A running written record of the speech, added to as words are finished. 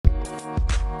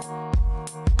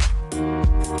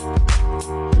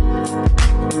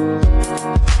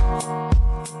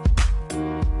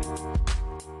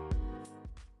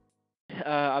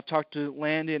talked to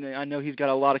Landon, and I know he's got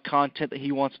a lot of content that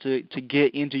he wants to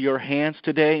get into your hands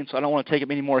today, and so I don't want to take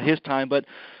up any more of his time, but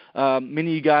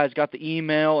many of you guys got the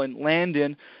email, and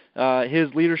Landon,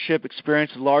 his leadership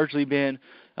experience has largely been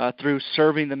through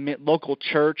serving the local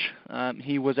church.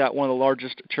 He was at one of the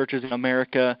largest churches in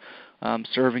America,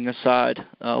 serving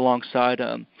alongside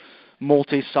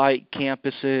multi-site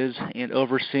campuses and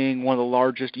overseeing one of the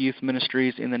largest youth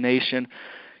ministries in the nation.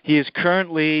 He is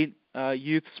currently a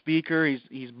youth speaker.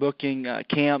 He's booking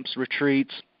camps,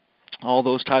 retreats, all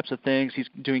those types of things. He's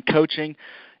doing coaching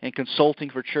and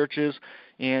consulting for churches.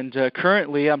 And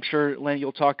currently, I'm sure, Len,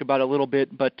 you'll talk about it a little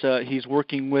bit, but he's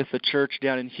working with a church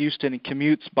down in Houston and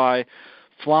commutes by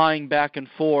flying back and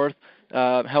forth,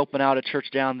 helping out a church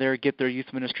down there, get their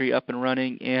youth ministry up and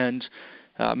running. And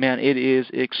man, it is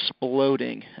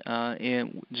exploding,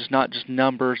 and not just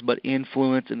numbers, but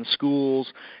influence in the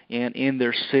schools and in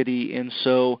their city. And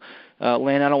so,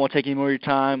 Landon, I don't want to take any more of your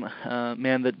time.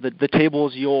 Man, the table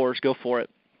is yours. Go for it.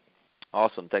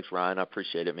 Awesome. Thanks, Ryan. I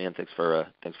appreciate it, man. Thanks for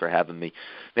having me.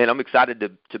 Man, I'm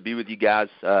excited to be with you guys.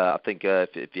 I think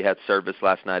if you had service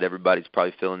last night, everybody's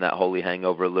probably feeling that holy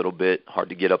hangover a little bit. Hard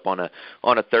to get up on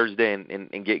a Thursday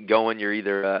and get going. You're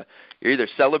either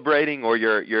celebrating or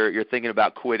you're thinking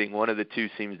about quitting. One of the two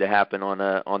seems to happen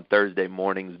on Thursday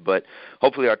mornings. But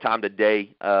hopefully our time today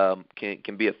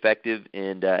can be effective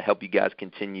and help you guys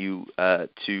continue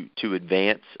to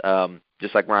advance.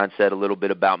 Just like Ryan said, a little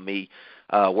bit about me.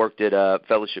 Worked at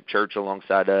Fellowship Church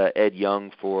alongside Ed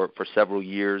Young for several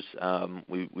years.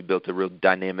 We built a real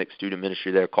dynamic student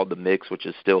ministry there called The Mix, which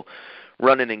is still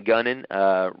running and gunning.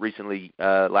 Recently,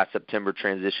 last September,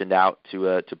 transitioned out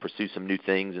to pursue some new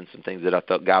things and some things that I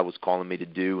felt God was calling me to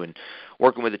do. And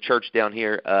working with a church down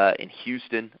here in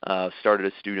Houston,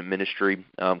 started a student ministry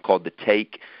called The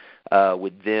Take.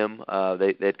 With them,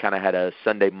 they kind of had a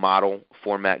Sunday model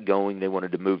format going. They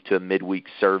wanted to move to a midweek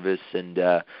service, and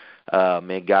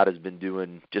man, God has been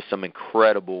doing just some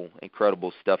incredible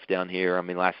stuff down here. I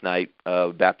mean, last night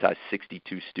we baptized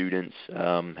 62 students,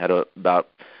 had about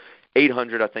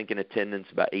 800, I think, in attendance,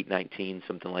 about 819,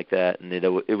 something like that, and it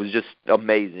was just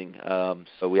amazing.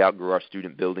 So we outgrew our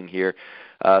student building here.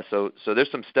 So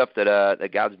there's some stuff that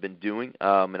God's been doing,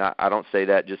 and I don't say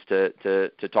that just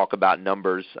to talk about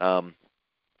numbers,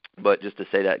 but just to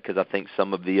say that because I think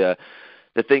some of the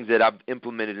things that I've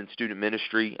implemented in student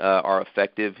ministry are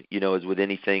effective, as with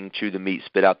anything, chew the meat,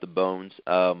 spit out the bones.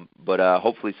 But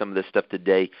hopefully some of this stuff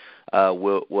today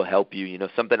will help you.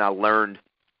 Something I learned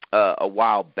a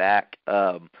while back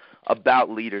about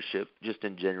leadership just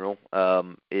in general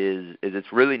is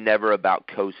it's really never about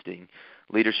coasting.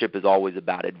 Leadership is always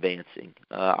about advancing.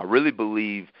 I really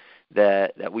believe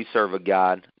that we serve a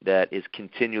God that is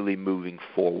continually moving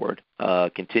forward,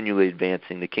 continually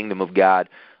advancing the kingdom of God.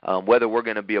 Whether we're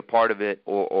going to be a part of it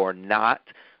or not,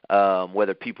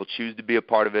 whether people choose to be a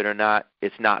part of it or not,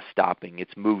 it's not stopping.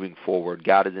 It's moving forward.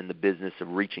 God is in the business of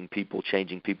reaching people,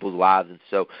 changing people's lives. And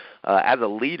so as a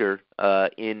leader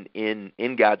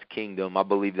in God's kingdom, I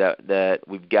believe that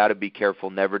we've got to be careful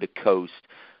never to coast,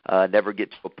 never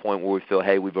get to a point where we feel,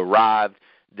 hey, we've arrived,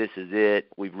 this is it,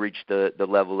 we've reached the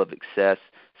level of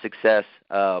success.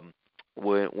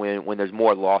 When there's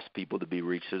more lost people to be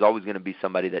reached, there's always going to be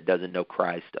somebody that doesn't know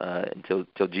Christ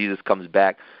until Jesus comes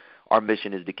back. Our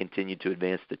mission is to continue to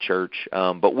advance the church.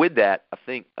 But with that, I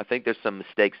think there's some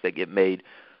mistakes that get made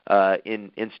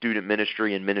in student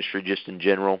ministry and ministry just in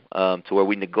general, to where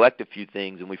we neglect a few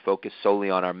things and we focus solely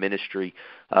on our ministry.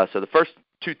 So the first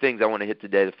two things I want to hit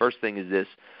today. The first thing is this.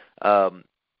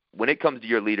 When it comes to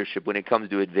your leadership, when it comes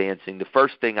to advancing, the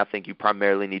first thing I think you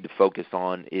primarily need to focus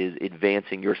on is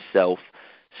advancing yourself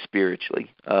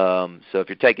spiritually. So if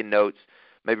you're taking notes,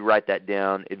 maybe write that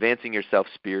down, advancing yourself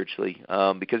spiritually.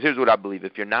 Because here's what I believe.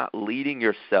 If you're not leading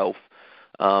yourself,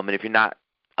 and if you're not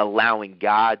allowing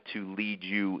God to lead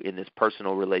you in this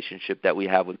personal relationship that we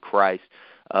have with Christ,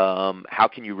 how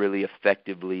can you really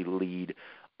effectively lead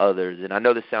others? And I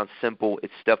know this sounds simple.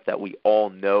 It's stuff that we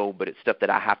all know, but it's stuff that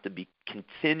I have to be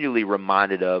continually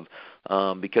reminded of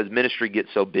because ministry gets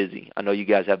so busy. I know you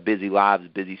guys have busy lives,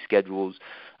 busy schedules.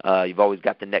 You've always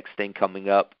got the next thing coming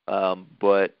up,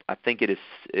 but I think it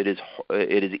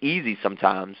is easy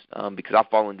sometimes because I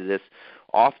fall into this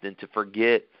often to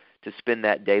forget to spend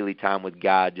that daily time with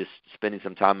God, just spending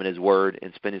some time in His Word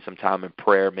and spending some time in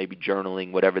prayer, maybe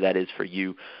journaling, whatever that is for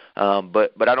you.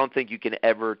 But I don't think you can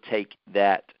ever take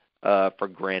that for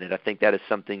granted. I think that is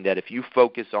something that if you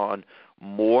focus on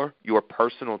more your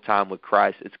personal time with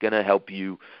Christ, it's going to help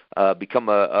you become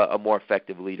a more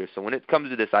effective leader. So when it comes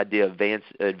to this idea of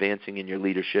advancing in your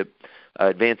leadership,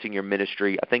 advancing your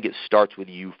ministry, I think it starts with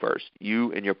you first,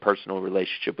 you and your personal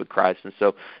relationship with Christ. And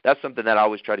so that's something that I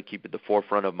always try to keep at the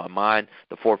forefront of my mind,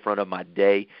 the forefront of my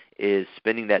day, is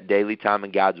spending that daily time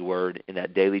in God's Word and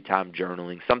that daily time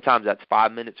journaling. Sometimes that's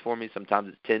 5 minutes for me. Sometimes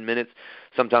it's 10 minutes.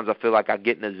 Sometimes I feel like I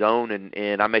get in a zone,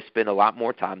 and I may spend a lot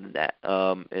more time than that.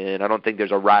 And I don't think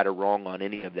there's a right or wrong on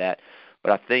any of that.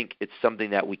 But I think it's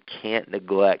something that we can't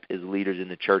neglect as leaders in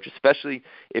the church, especially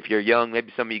if you're young.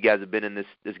 Maybe some of you guys have been in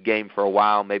this game for a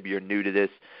while. Maybe you're new to this.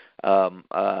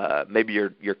 Maybe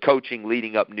you're coaching,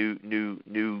 leading up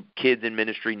new kids in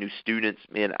ministry, new students.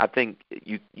 Man, I think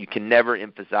you can never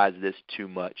emphasize this too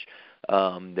much.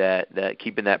 That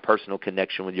keeping that personal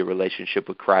connection with your relationship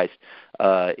with Christ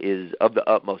is of the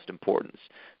utmost importance.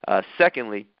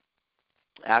 Secondly,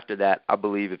 after that, I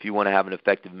believe if you want to have an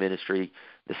effective ministry,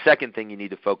 the second thing you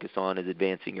need to focus on is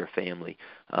advancing your family.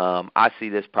 I see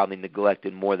this probably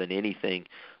neglected more than anything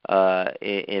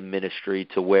in ministry,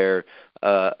 to where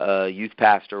a youth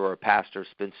pastor or a pastor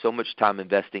spends so much time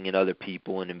investing in other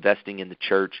people and investing in the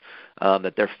church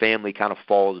that their family kind of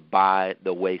falls by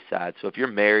the wayside. So if you're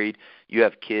married, you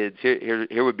have kids,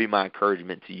 here would be my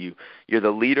encouragement to you. You're the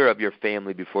leader of your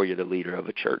family before you're the leader of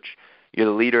a church. You're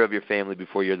the leader of your family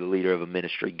before you're the leader of a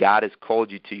ministry. God has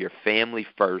called you to your family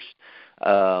first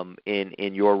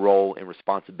in your role and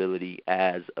responsibility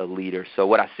as a leader. So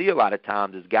what I see a lot of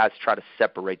times is guys try to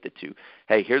separate the two.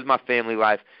 Hey, here's my family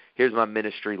life. Here's my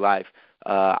ministry life.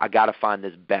 I got to find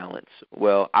this balance.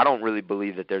 Well, I don't really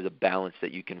believe that there's a balance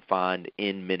that you can find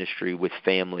in ministry with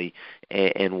family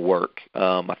and work.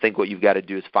 I think what you've got to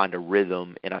do is find a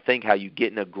rhythm, and I think how you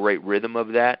get in a great rhythm of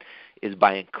that is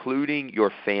by including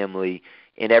your family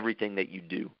in everything that you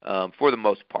do, for the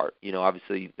most part. You know,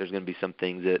 obviously there's going to be some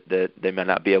things that they might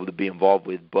not be able to be involved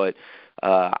with, but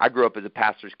I grew up as a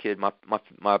pastor's kid.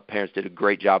 My parents did a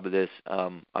great job of this. I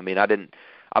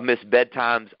missed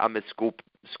bedtimes, I missed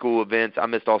school events, I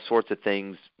missed all sorts of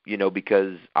things, you know,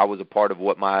 because I was a part of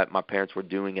what my parents were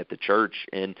doing at the church.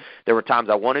 And there were times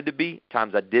I wanted to be,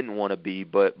 times I didn't want to be,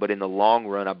 but in the long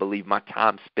run, I believe my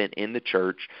time spent in the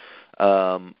church,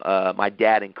 my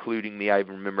dad including me, I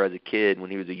even remember as a kid when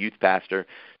he was a youth pastor,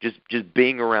 just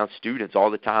being around students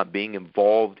all the time, being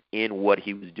involved in what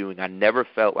he was doing. I never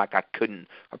felt like I couldn't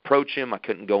approach him. I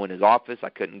couldn't go in his office. I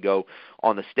couldn't go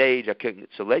on the stage.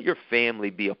 So let your family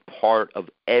be a part of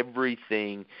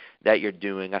everything that you're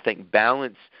doing. I think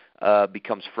balance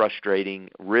becomes frustrating.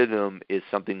 Rhythm is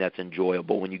something that's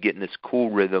enjoyable when you get in this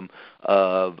cool rhythm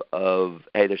of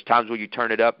hey, there's times where you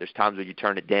turn it up, there's times where you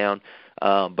turn it down,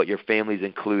 but your family's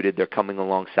included. They're coming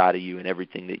alongside of you in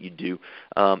everything that you do,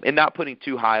 and not putting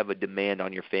too high of a demand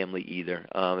on your family either.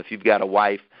 If you've got a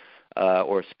wife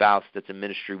or a spouse that's in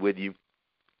ministry with you,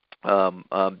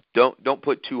 don't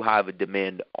put too high of a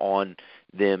demand on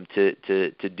them to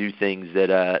do things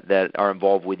that are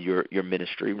involved with your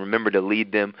ministry. Remember to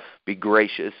lead them, be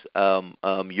gracious.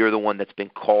 You're the one that's been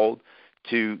called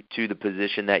to the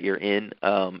position that you're in,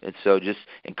 and so just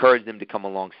encourage them to come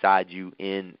alongside you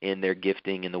in their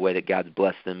gifting and the way that God's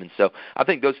blessed them. And so I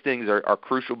think those things are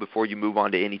crucial before you move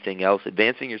on to anything else.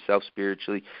 Advancing yourself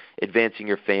spiritually, advancing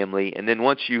your family, and then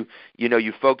once you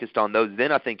focused on those,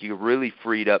 then I think you're really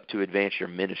freed up to advance your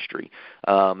ministry.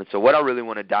 And so what I really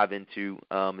want to dive into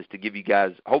is to give you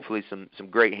guys hopefully some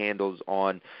great handles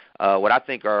on what I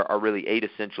think are really 8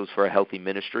 essentials for a healthy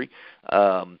ministry.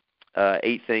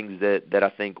 8 things that I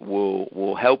think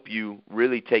will help you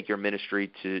really take your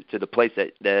ministry to the place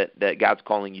that God's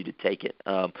calling you to take it.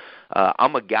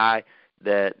 I'm a guy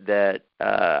that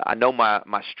I know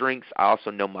my strengths. I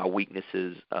also know my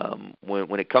weaknesses.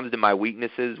 When it comes to my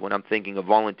weaknesses, when I'm thinking of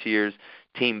volunteers,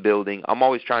 team building, I'm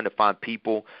always trying to find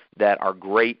people that are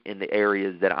great in the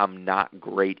areas that I'm not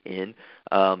great in,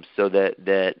 so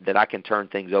that I can turn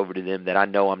things over to them that I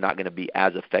know I'm not going to be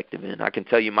as effective in. I can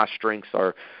tell you my strengths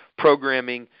are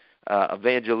programming,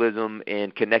 evangelism,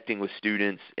 and connecting with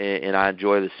students, and I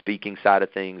enjoy the speaking side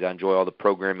of things. I enjoy all the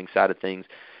programming side of things.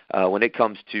 When it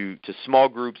comes to small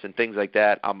groups and things like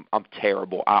that, I'm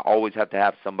terrible. I always have to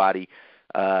have somebody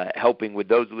helping with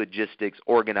those logistics,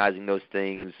 organizing those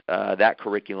things, that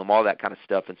curriculum, all that kind of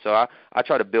stuff. And so I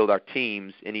try to build our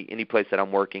teams, any place that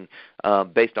I'm working,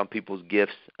 based on people's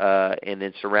gifts, and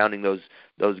then surrounding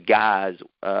those guys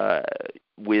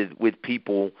with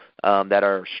people that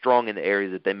are strong in the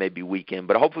areas that they may be weak in.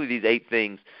 But hopefully these 8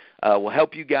 things will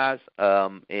help you guys,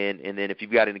 and then if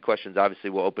you've got any questions, obviously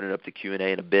we'll open it up to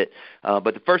Q&A in a bit.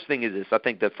 But the first thing is this. I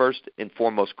think the first and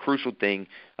foremost crucial thing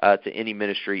to any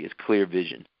ministry is clear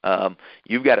vision.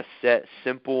 You've got to set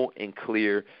simple and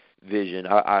clear vision.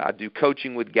 I do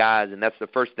coaching with guys, and that's the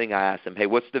first thing I ask them. Hey,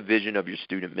 what's the vision of your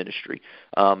student ministry?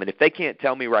 And if they can't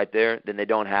tell me right there, then they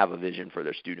don't have a vision for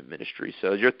their student ministry.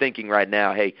 So as you're thinking right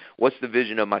now, hey, what's the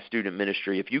vision of my student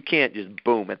ministry? If you can't just,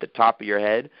 boom, at the top of your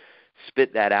head,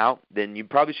 spit that out, then you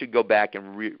probably should go back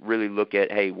and really look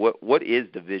at, hey, what is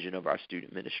the vision of our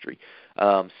student ministry?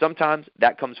 Sometimes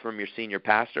that comes from your senior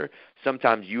pastor.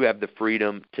 Sometimes you have the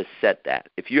freedom to set that.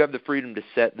 If you have the freedom to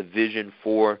set the vision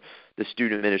for the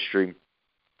student ministry,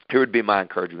 here would be my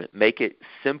encouragement. Make it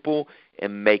simple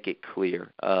and make it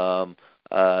clear.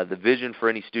 The vision for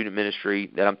any student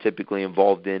ministry that I'm typically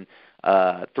involved in,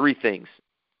 3 things.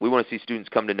 We want to see students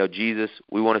come to know Jesus.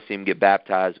 We want to see them get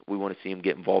baptized. We want to see them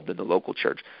get involved in the local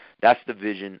church. That's the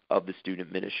vision of the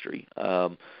student ministry.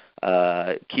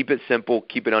 Keep it simple.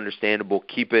 Keep it understandable.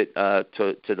 Keep it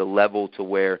to the level to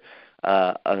where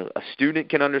a student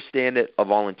can understand it, a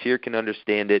volunteer can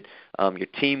understand it, your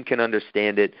team can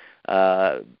understand it.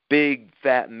 Big,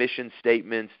 fat mission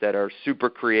statements that are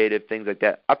super creative, things like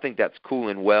that. I think that's cool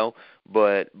and well,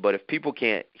 but if people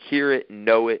can't hear it,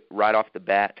 know it right off the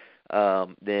bat,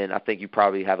 then I think you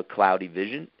probably have a cloudy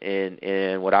vision.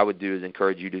 And what I would do is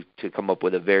encourage you to come up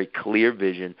with a very clear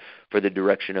vision for the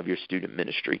direction of your student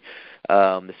ministry.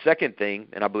 The second thing,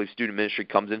 and I believe student ministry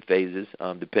comes in phases,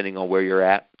 depending on where you're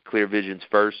at. Clear visions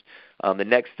first. The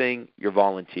next thing, your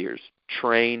volunteers.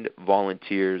 Trained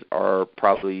volunteers are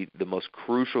probably the most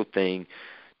crucial thing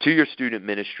to your student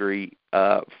ministry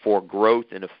for growth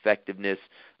and effectiveness,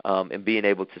 and being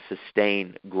able to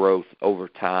sustain growth over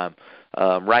time.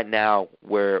 Right now,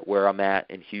 where I'm at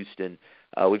in Houston,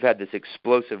 we've had this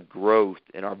explosive growth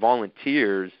in our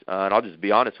volunteers, and I'll just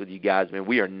be honest with you guys, man,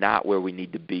 we are not where we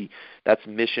need to be. That's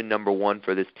mission number 1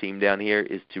 for this team down here,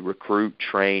 is to recruit,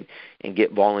 train, and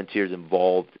get volunteers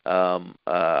involved.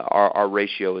 Our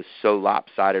ratio is so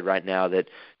lopsided right now that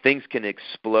things can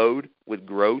explode with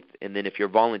growth, and then if your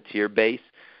volunteer base,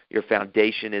 your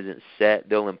foundation isn't set,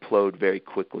 they'll implode very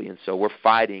quickly. And so we're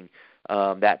fighting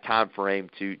that time frame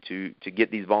to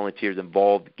get these volunteers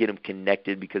involved, get them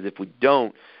connected, because if we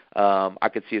don't, I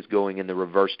could see us going in the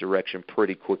reverse direction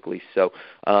pretty quickly. So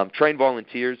train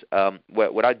volunteers.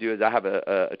 What I do is I have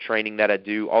a training that I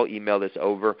do. I'll email this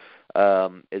over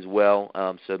as well,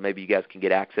 so maybe you guys can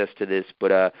get access to this.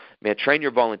 But, man, train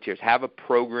your volunteers. Have a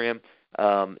program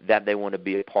that they want to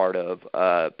be a part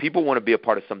of. People want to be a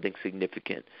part of something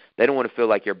significant. They don't want to feel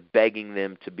like you're begging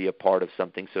them to be a part of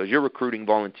something. So as you're recruiting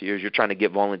volunteers, you're trying to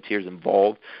get volunteers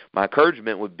involved, my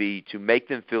encouragement would be to make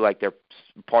them feel like they're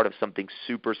part of something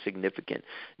super significant.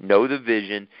 Know the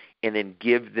vision, and then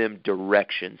give them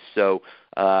direction. So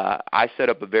I set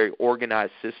up a very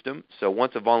organized system. So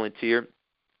once a volunteer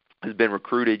has been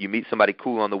recruited, you meet somebody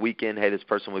cool on the weekend, hey, this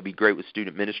person would be great with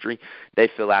student ministry. They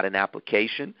fill out an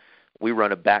application. We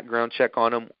run a background check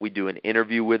on them. We do an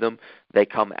interview with them. They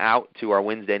come out to our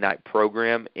Wednesday night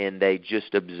program, and they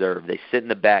just observe. They sit in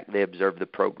the back. They observe the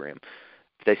program.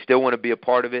 If they still want to be a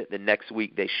part of it, the next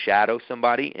week they shadow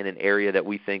somebody in an area that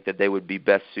we think that they would be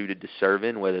best suited to serve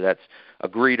in, whether that's a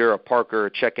greeter, a parker,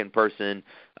 a check-in person,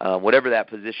 whatever that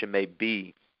position may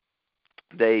be.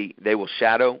 They will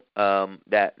shadow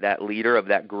that leader of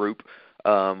that group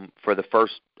for the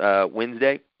first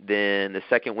Wednesday. Then the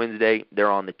second Wednesday, they're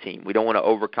on the team. We don't want to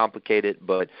overcomplicate it,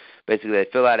 but basically they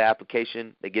fill out an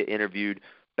application, they get interviewed,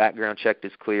 background check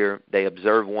is clear, they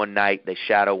observe one night, they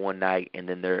shadow one night, and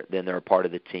then they're a part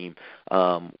of the team.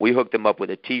 We hook them up with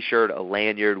a T-shirt, a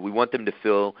lanyard. We want them to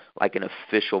feel like an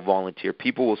official volunteer.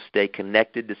 People will stay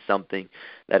connected to something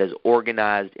that is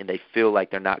organized, and they feel like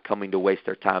they're not coming to waste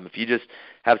their time. If you just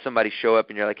have somebody show up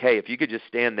and you're like, hey, if you could just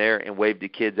stand there and wave to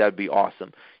kids, that would be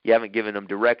awesome. You haven't given them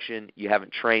direction. You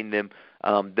haven't trained them.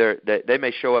 They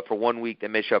may show up for 1 week. They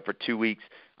may show up for 2 weeks.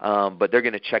 But they're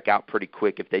going to check out pretty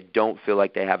quick if they don't feel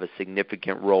like they have a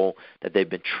significant role, that they've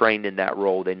been trained in that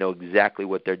role. They know exactly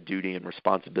what their duty and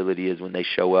responsibility is when they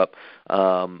show up.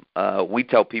 We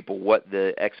tell people what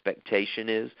the expectation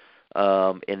is,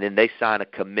 and then they sign a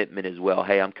commitment as well.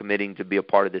 Hey, I'm committing to be a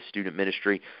part of this student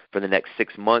ministry for the next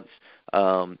 6 months,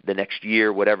 the next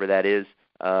year, whatever that is.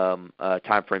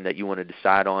 Time frame that you want to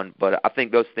decide on. But I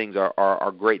think those things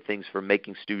are great things for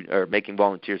making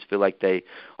volunteers feel like they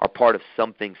are part of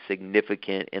something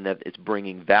significant, and that it's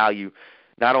bringing value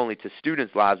not only to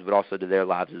students' lives but also to their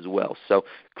lives as well. So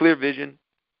clear vision,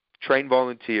 train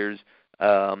volunteers,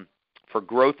 for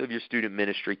growth of your student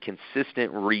ministry,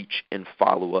 consistent reach and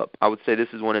follow-up. I would say this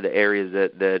is one of the areas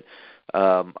that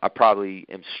I probably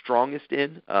am strongest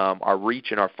in, our reach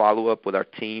and our follow-up with our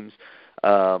teams.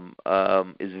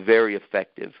 is very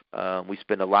effective. We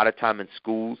spend a lot of time in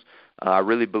schools. I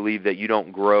really believe that you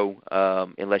don't grow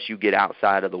unless you get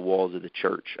outside of the walls of the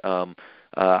church.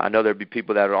 I know there'd be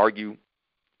people that would argue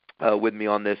with me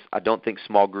on this. I don't think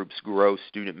small groups grow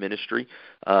student ministry.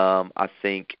 I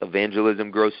think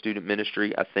evangelism grows student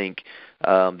ministry. I think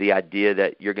the idea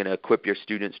that you're going to equip your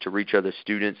students to reach other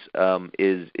students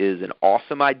is an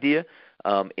awesome idea.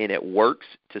 And it works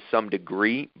to some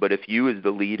degree, but if you as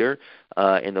the leader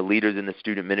and the leaders in the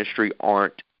student ministry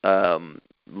aren't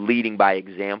leading by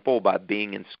example, by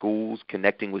being in schools,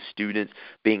 connecting with students,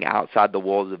 being outside the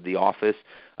walls of the office,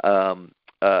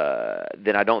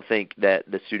 then I don't think that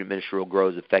the student ministry will grow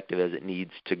as effective as it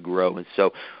needs to grow. And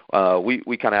so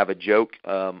we kind of have a joke.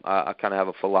 I kind of have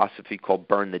a philosophy called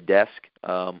burn the desk.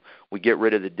 We get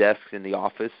rid of the desks in the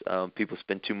office. People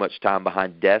spend too much time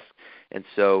behind desks. And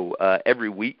so every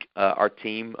week our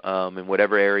team, in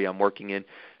whatever area I'm working in,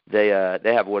 they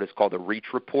have what is called a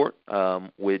reach report,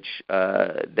 which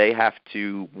they have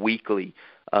to weekly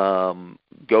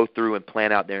go through and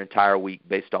plan out their entire week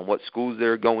based on what schools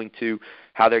they're going to,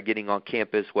 how they're getting on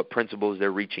campus, what principals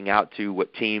they're reaching out to,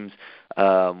 what teams.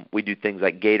 We do things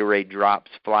like Gatorade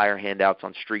drops, flyer handouts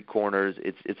on street corners.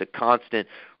 It's a constant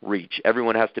reach.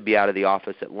 Everyone has to be out of the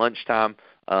office at lunchtime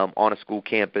on a school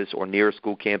campus or near a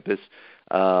school campus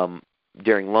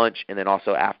during lunch, and then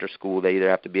also after school. They either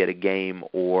have to be at a game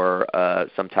or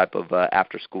some type of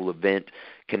after-school event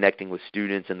connecting with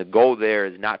students. And the goal there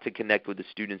is not to connect with the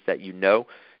students that you know.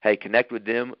 Hey, connect with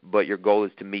them, but your goal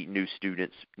is to meet new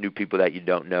students, new people that you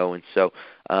don't know. And so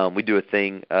we do a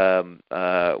thing when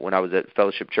I was at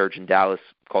Fellowship Church in Dallas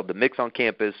called the Mix on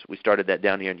Campus. We started that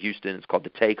down here in Houston. It's called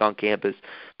the Take on Campus.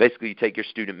 Basically, you take your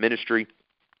student ministry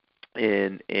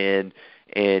and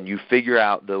you figure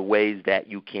out the ways that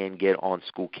you can get on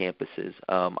school campuses.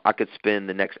 I could spend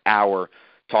the next hour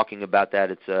talking about that.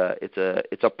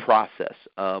 It's a process,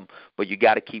 but you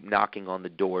got to keep knocking on the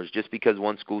doors. Just because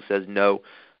one school says no,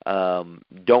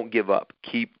 don't give up.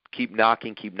 Keep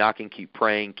knocking, keep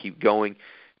praying, keep going.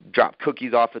 Drop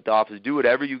cookies off at the office. Do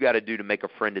whatever you got to do to make a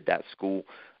friend at that school.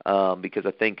 Because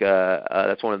I think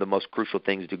that's one of the most crucial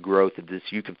things to growth is this.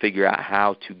 You can figure out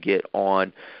how to get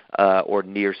on or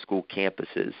near school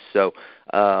campuses. So,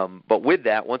 but with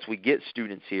that, once we get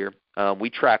students here, we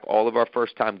track all of our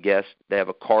first-time guests. They have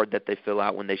a card that they fill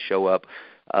out when they show up.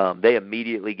 They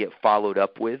immediately get followed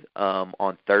up with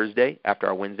on Thursday after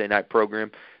our Wednesday night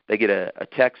program. They get a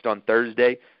text on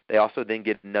Thursday. They also then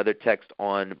get another text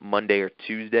on Monday or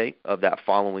Tuesday of that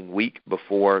following week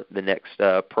before the next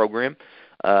program.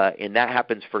 And that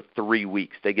happens for 3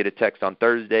 weeks. They get a text on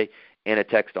Thursday and a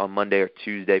text on Monday or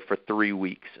Tuesday for 3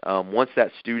 weeks. Once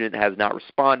that student has not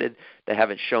responded, they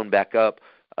haven't shown back up,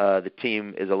 the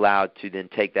team is allowed to then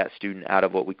take that student out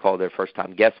of what we call their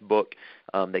first-time guest book.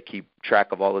 They keep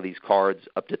track of all of these cards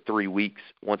up to 3 weeks.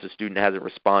 Once a student hasn't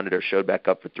responded or showed back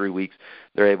up for 3 weeks,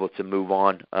 they're able to move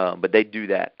on. But they do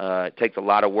that. It takes a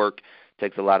lot of work. It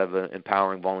takes a lot of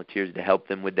empowering volunteers to help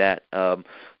them with that.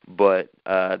 But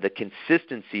the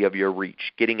consistency of your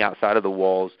reach, getting outside of the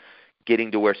walls,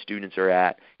 getting to where students are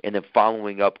at, and then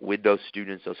following up with those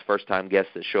students, those first-time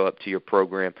guests that show up to your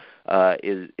program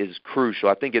is crucial.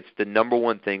 I think it's the number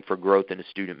one thing for growth in a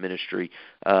student ministry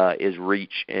is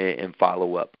reach and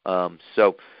follow-up.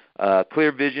 So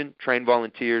clear vision, train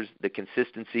volunteers, the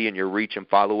consistency in your reach and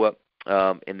follow-up.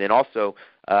 And then also,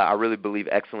 I really believe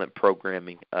excellent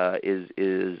programming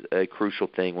is a crucial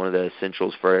thing, one of the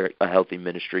essentials for a healthy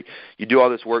ministry. You do all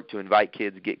this work to invite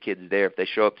kids, get kids there. If they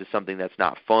show up to something that's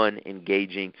not fun,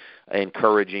 engaging,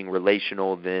 encouraging,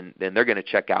 relational, then they're going to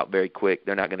check out very quick.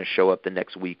 They're not going to show up the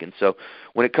next week. And so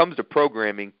when it comes to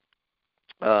programming,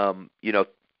 4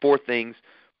 things: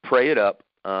 pray it up.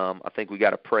 I think we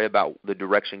got to pray about the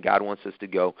direction God wants us to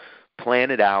go, plan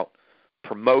it out,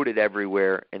 promote it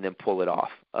everywhere, and then pull it off.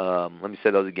 Let me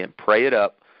say those again. Pray it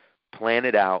up, plan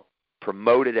it out,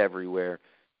 promote it everywhere,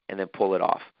 and then pull it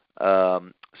off.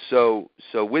 So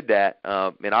with that,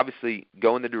 and obviously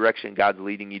go in the direction God's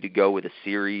leading you to go with a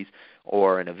series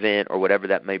or an event or whatever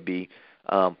that may be.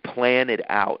 Plan it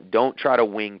out. Don't try to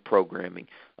wing programming.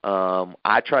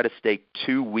 I try to stay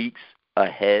 2 weeks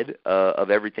ahead of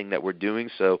everything that we're doing.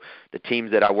 So the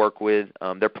teams that I work with,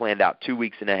 they're planned out 2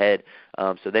 weeks in ahead,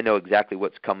 so they know exactly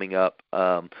what's coming up,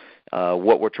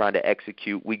 what we're trying to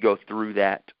execute. We go through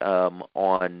that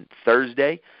on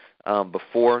Thursday.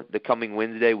 Before the coming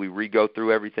Wednesday, we re-go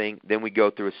through everything. Then we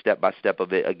go through a step-by-step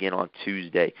of it again on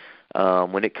Tuesday.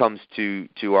 When it comes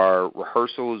to our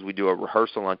rehearsals, we do a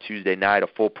rehearsal on Tuesday night, a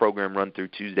full program run through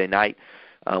Tuesday night.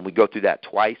 We go through that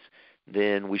twice.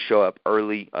 then we show up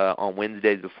early on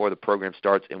Wednesdays before the program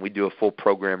starts, and we do a full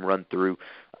program run-through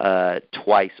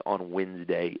twice on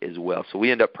Wednesday as well. So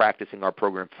we end up practicing our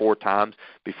program 4 times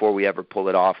before we ever pull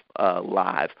it off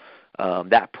live.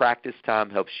 That practice time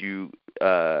helps you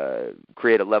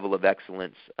create a level of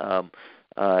excellence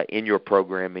in your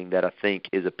programming that I think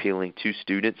is appealing to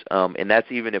students. And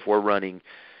that's even if we're running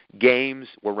games,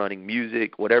 we're running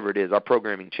music, whatever it is. Our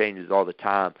programming changes all the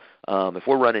time. If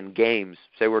we're running games,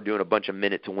 say we're doing a bunch of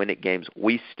minute-to-win-it games,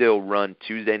 we still run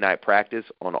Tuesday night practice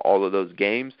on all of those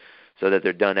games so that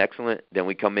they're done excellent. Then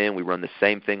we come in, we run the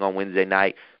same thing on Wednesday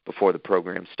night before the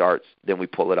program starts. Then we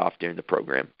pull it off during the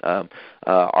program.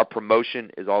 Our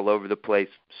promotion is all over the place.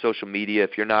 Social media,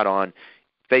 if you're not on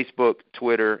Facebook,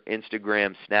 Twitter,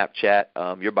 Instagram,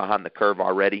 Snapchat, you're behind the curve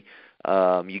already.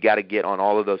 You got to get on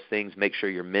all of those things. Make sure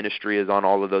your ministry is on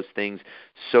all of those things.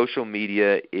 Social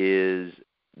media is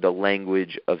the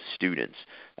language of students.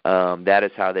 That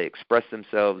is how they express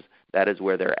themselves. That is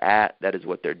where they're at. That is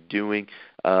what they're doing.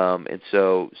 And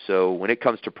so when it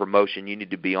comes to promotion, you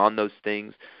need to be on those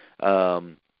things.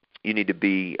 You need to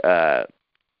be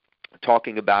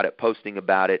talking about it, posting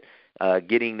about it,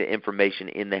 getting the information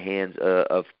in the hands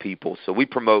of people. So we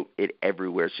promote it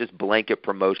everywhere. It's just blanket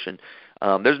promotion.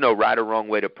 There's no right or wrong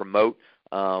way to promote.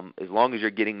 As long as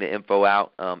you're getting the info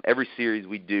out. Every series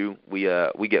we do,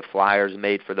 we get flyers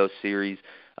made for those series.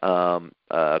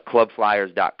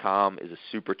 Clubflyers.com is a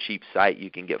super cheap site you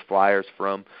can get flyers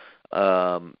from.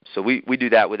 So we do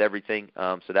that with everything.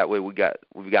 So that way we've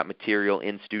got material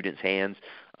in students' hands.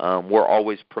 We're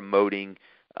always promoting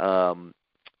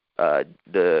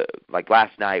like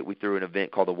last night we threw an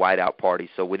event called the Whiteout Party.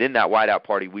 So within that Whiteout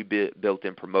Party, we built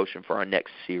in promotion for our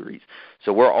next series.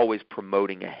 So we're always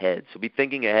promoting ahead. So be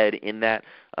thinking ahead in that.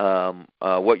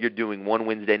 What you're doing one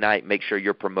Wednesday night, make sure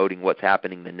you're promoting what's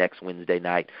happening the next Wednesday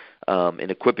night, and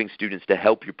equipping students to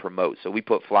help you promote. So we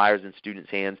put flyers in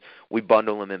students' hands. We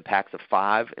bundle them in packs of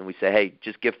 5, and we say, hey,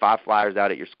 just give 5 flyers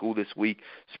out at your school this week.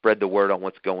 Spread the word on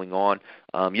what's going on.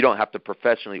 You don't have to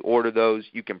professionally order those.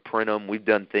 You can print them. We've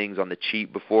done things on the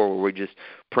cheap before where we just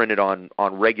print it on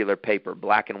regular paper,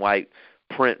 black and white,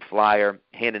 print flyer,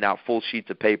 handing out full sheets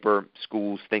of paper,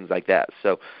 schools, things like that.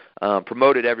 So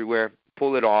promote it everywhere.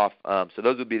 Pull it off. So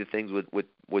those would be the things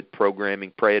with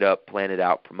programming. Pray it up, plan it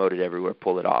out, promote it everywhere,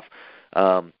 pull it off.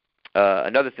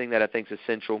 Another thing that I think is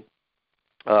essential,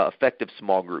 effective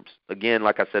small groups. Again,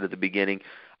 like I said at the beginning,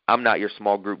 I'm not your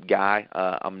small group guy.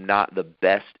 I'm not the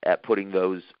best at putting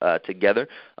those together.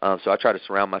 So I try to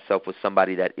surround myself with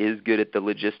somebody that is good at the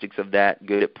logistics of that,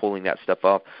 good at pulling that stuff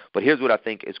off. But here's what I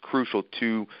think is crucial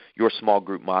to your small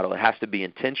group model. It has to be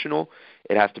intentional,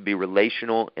 it has to be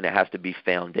relational, and it has to be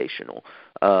foundational.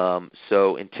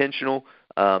 So intentional,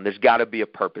 there's got to be a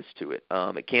purpose to it.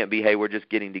 It can't be, hey, we're just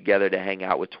getting together to hang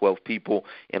out with 12 people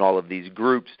in all of these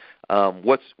groups.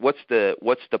 What's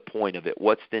the point of it?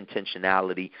 What's the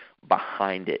intentionality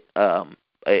behind it?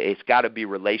 It's got to be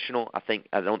relational. I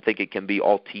don't think it can be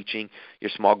all teaching.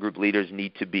 Your small group leaders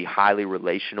need to be highly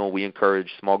relational. We encourage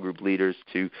small group leaders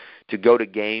to go to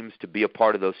games, to be a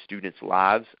part of those students'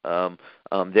 lives.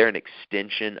 They're an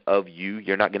extension of you.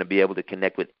 You're not going to be able to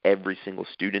connect with every single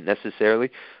student necessarily.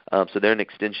 So they're an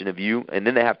extension of you. And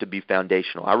then they have to be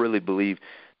foundational. I really believe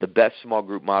the best small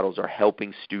group models are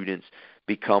helping students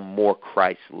become more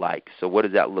Christ-like. So what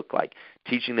does that look like?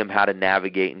 Teaching them how to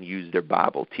navigate and use their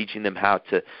Bible, teaching them how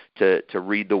to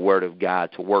read the Word of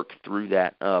God, to work through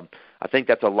that. I think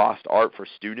that's a lost art for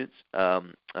students. I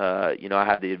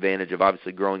have the advantage of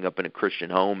obviously growing up in a Christian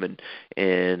home and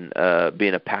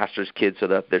being a pastor's kid, so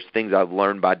that there's things I've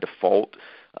learned by default.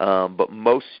 But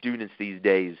most students these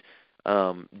days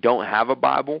don't have a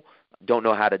Bible, don't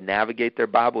know how to navigate their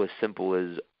Bible as simple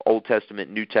as Old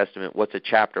Testament, New Testament, what's a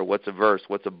chapter, what's a verse,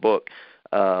 what's a book.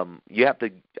 You have to,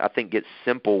 I think, get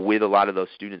simple with a lot of those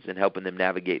students and helping them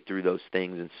navigate through those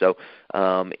things. And so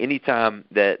anytime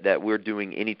that we're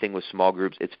doing anything with small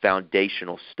groups, it's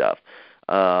foundational stuff,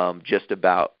 just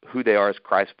about who they are as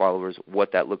Christ followers,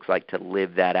 what that looks like to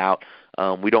live that out.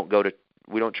 We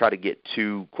don't try to get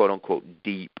too, quote unquote,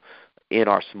 deep in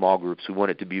our small groups. We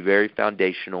want it to be very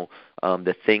foundational,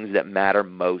 the things that matter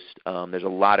most. There's a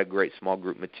lot of great small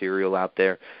group material out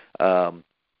there.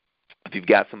 If you've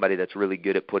got somebody that's really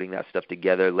good at putting that stuff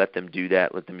together, let them do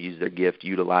that. Let them use their gift,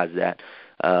 utilize that.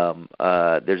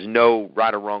 There's no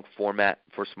right or wrong format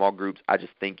for small groups. I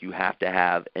just think you have to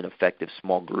have an effective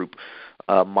small group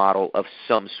model of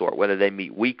some sort, whether they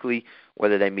meet weekly,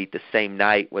 whether they meet the same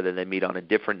night, whether they meet on a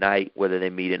different night, whether they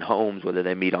meet in homes, whether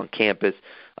they meet on campus.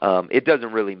 It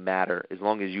doesn't really matter as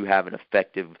long as you have an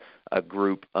effective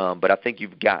group. But I think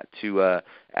you've got to,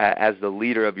 as the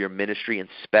leader of your ministry,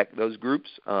 inspect those groups.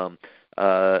 The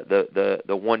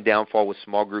one downfall with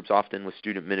small groups, often with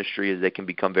student ministry, is they can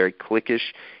become very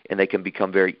cliquish and they can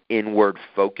become very inward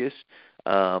focused.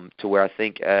 To where I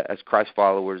think as Christ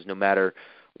followers, no matter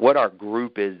what our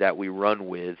group is that we run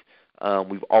with,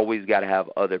 we've always got to have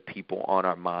other people on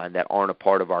our mind that aren't a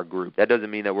part of our group. That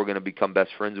doesn't mean that we're going to become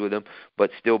best friends with them,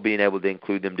 but still being able to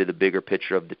include them to the bigger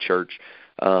picture of the church.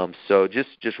 So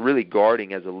just really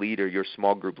guarding as a leader your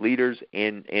small group leaders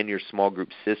and your small group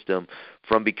system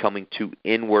from becoming too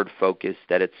inward focused,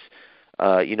 that it's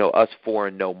us four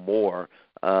and no more,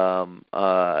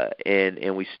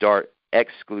 and we start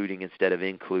excluding instead of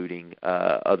including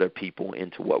other people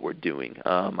into what we're doing.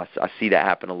 I see that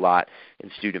happen a lot in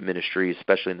student ministry,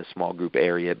 especially in the small group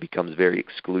area. It becomes very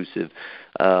exclusive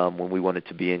when we want it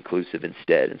to be inclusive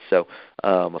instead. And so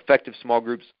effective small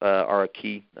groups are a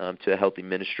key to a healthy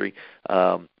ministry.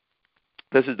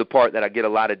 This is the part that I get a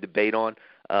lot of debate on.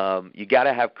 You got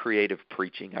to have creative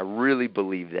preaching. I really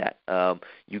believe that.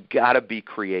 You got to be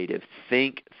creative.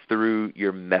 Think through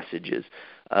your messages.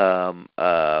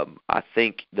 I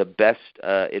think the best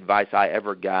advice I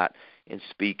ever got in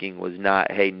speaking was not,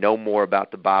 hey, know more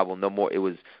about the Bible, no more. It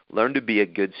was learn to be a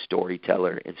good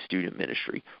storyteller in student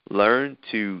ministry. Learn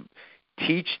to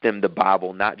teach them the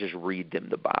Bible, not just read them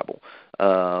the Bible.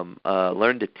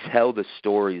 Learn to tell the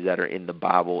stories that are in the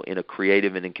Bible in a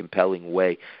creative and a compelling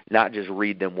way, not just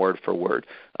read them word for word.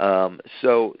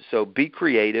 So be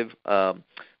creative.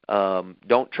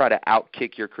 Don't try to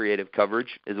outkick your creative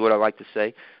coverage, is what I like to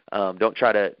say. Don't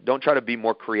try to be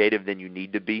more creative than you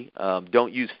need to be.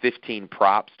 Don't use 15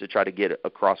 props to try to get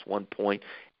across one point.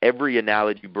 Every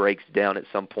analogy breaks down at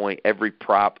some point. Every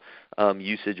prop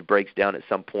usage breaks down at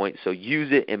some point. So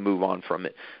use it and move on from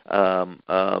it.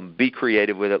 Be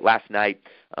creative with it. Last night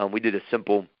we did a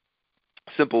simple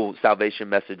salvation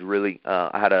message. Really,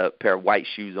 I had a pair of white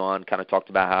shoes on. Kind of talked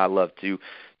about how I love to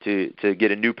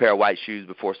get a new pair of white shoes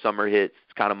before summer hits.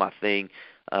 It's kind of my thing.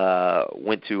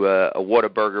 Went to a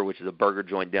Whataburger, which is a burger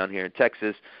joint down here in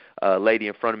Texas. A lady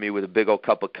in front of me with a big old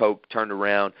cup of Coke turned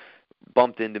around,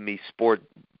 bumped into me, poured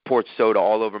soda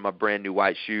all over my brand new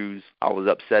white shoes. I was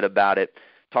upset about it.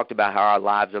 Talked about how our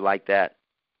lives are like that.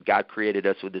 God created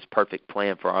us with this perfect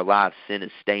plan for our lives. Sin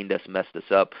has stained us, messed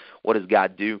us up. What does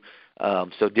God do?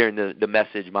 So during the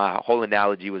message, my whole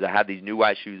analogy was I had these new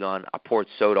white shoes on. I poured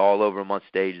soda all over them on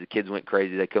stage. The kids went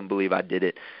crazy. They couldn't believe I did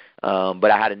it.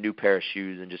 But I had a new pair of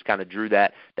shoes and just kind of drew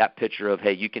that picture of,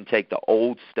 hey, you can take the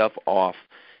old stuff off.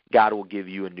 God will give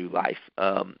you a new life.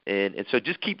 And so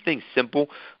just keep things simple.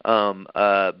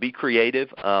 Be creative.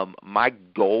 My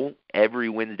goal every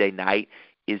Wednesday night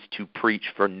is to preach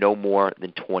for no more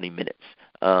than 20 minutes.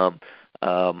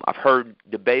 I've heard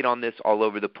debate on this all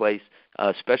over the place,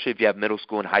 especially if you have middle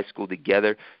school and high school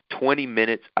together. 20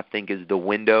 minutes, I think, is the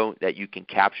window that you can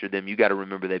capture them. You got to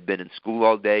remember they've been in school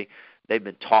all day. They've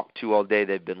been talked to all day.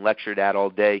 They've been lectured at all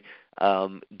day.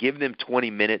 Give them 20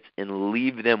 minutes and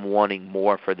leave them wanting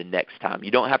more for the next time.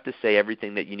 You don't have to say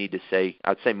everything that you need to say.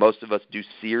 I'd say most of us do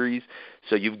series,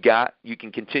 so you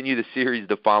can continue the series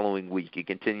the following week. You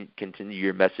continue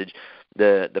your message.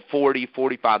 The 40,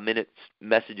 45 minutes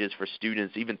messages for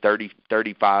students, even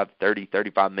 35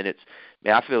 minutes,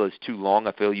 man, I feel is too long.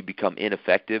 I feel you become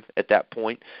ineffective at that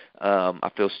point. I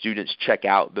feel students check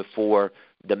out before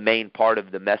the main part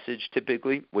of the message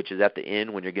typically, which is at the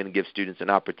end when you're going to give students an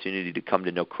opportunity to come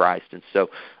to know Christ. And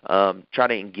so try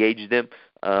to engage them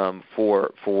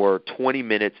for 20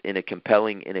 minutes in a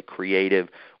compelling, in a creative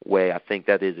way. I think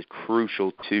that is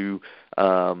crucial to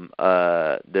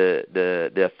the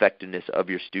effectiveness of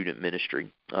your student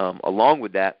ministry. Along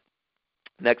with that,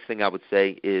 next thing I would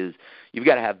say is you've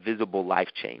got to have visible life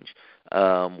change.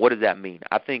 What does that mean?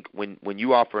 I think when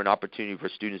you offer an opportunity for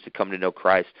students to come to know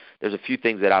Christ, there's a few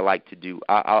things that I like to do.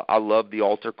 I love the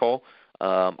altar call.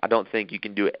 I don't think you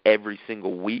can do it every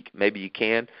single week. Maybe you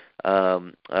can.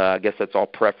 I guess that's all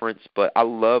preference, but I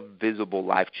love visible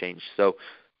life change. So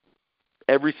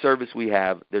every service we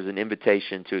have, there's an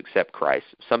invitation to accept Christ.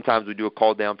 Sometimes we do a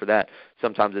call down for that.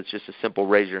 Sometimes it's just a simple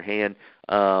raise your hand.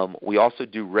 We also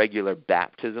do regular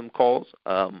baptism calls.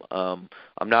 I'm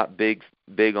not big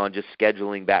on just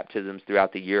scheduling baptisms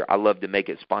throughout the year. I love to make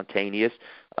it spontaneous.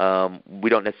 We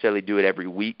don't necessarily do it every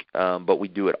week, but we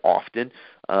do it often.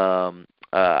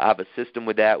 I have a system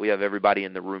with that. We have everybody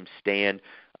in the room stand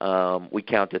We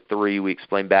count to 3. We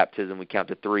explain baptism. We count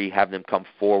to 3, have them come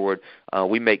forward.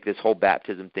 We make this whole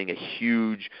baptism thing a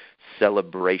huge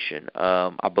celebration.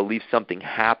 I believe something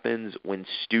happens when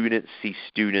students see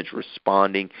students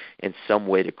responding in some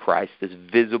way to Christ. This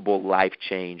visible life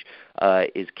change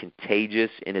is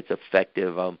contagious and it's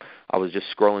effective. I was just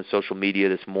scrolling social media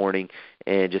this morning,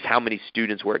 and just how many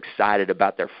students were excited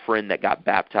about their friend that got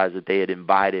baptized that they had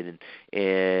invited,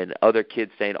 and other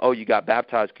kids saying, "Oh, you got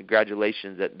baptized,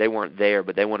 congratulations," that they weren't there,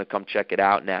 but they want to come check it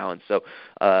out now. And so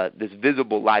this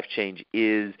visible life change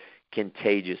is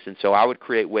contagious. And so I would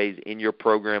create ways in your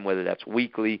program, whether that's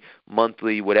weekly,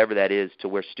 monthly, whatever that is, to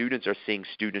where students are seeing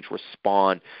students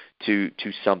respond to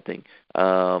something.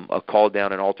 A call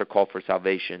down, an altar call for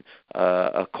salvation,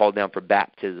 a call down for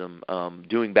baptism,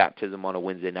 doing baptism on a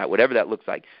Wednesday night, whatever that looks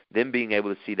like. Them being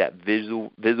able to see that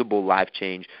visible life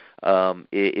change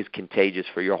is contagious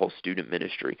for your whole student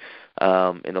ministry.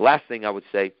 And the last thing I would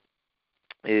say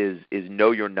is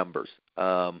know your numbers.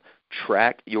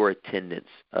 Track your attendance.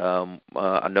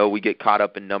 I know we get caught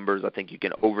up in numbers. I think you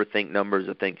can overthink numbers.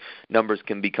 I think numbers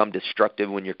can become destructive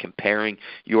when you're comparing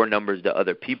your numbers to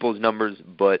other people's numbers.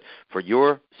 But for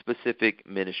your specific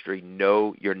ministry,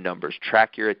 know your numbers.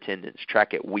 Track your attendance.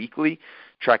 Track it weekly.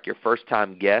 Track your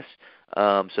first-time guests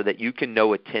so that you can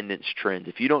know attendance trends.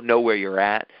 If you don't know where you're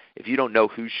at, if you don't know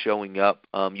who's showing up,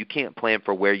 you can't plan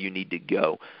for where you need to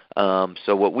go.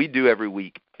 So what we do every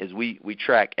week is we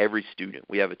track every student.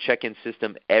 We have a check-in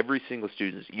system. Every single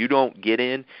student. You don't get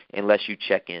in unless you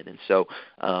check in. And so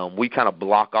we kind of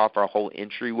block off our whole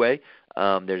entryway.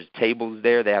 There's tables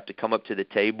there. They have to come up to the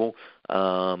table.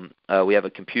 We have a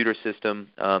computer system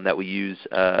that we use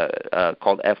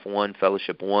called F1,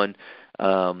 Fellowship 1,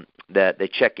 that they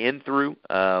check in through.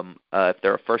 If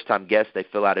they're a first-time guest, they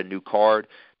fill out a new card.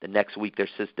 The next week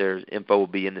their info will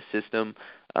be in the system.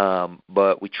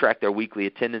 But we track their weekly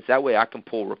attendance. That way I can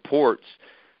pull reports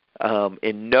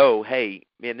and know, hey,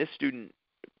 man, this student,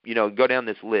 go down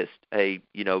this list. Hey,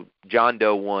 John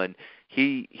Doe 1,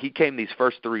 he came these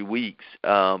first 3 weeks,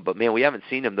 but, man, we haven't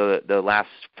seen him the last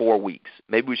 4 weeks.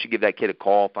 Maybe we should give that kid a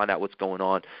call, find out what's going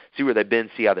on, see where they've been,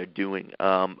 see how they're doing,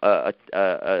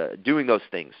 doing those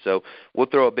things. So we'll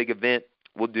throw a big event.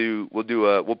 We'll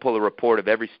pull a report of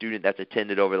every student that's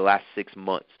attended over the last 6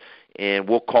 months, and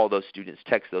we'll call those students,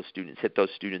 text those students, hit those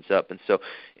students up. And so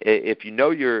if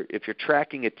you're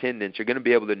tracking attendance, you're going to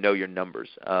be able to know your numbers.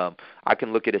 I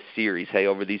can look at a series. Hey,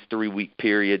 over these 3-week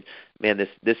period, man,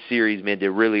 this series, man,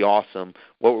 did really awesome.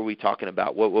 What were we talking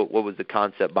about? What was the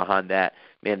concept behind that?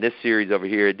 Man, this series over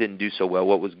here, it didn't do so well.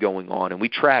 What was going on? And we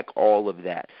track all of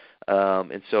that.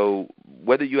 And so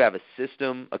whether you have a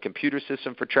system, a computer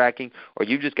system for tracking, or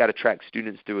you just got to track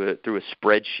students through a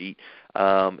spreadsheet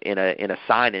in a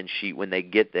sign-in sheet when they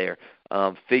get there,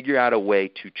 figure out a way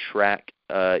to track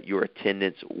your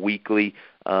attendance weekly,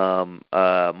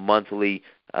 monthly,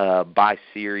 by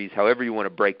series, however you want to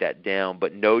break that down,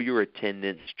 but know your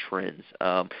attendance trends.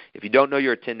 If you don't know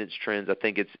your attendance trends, I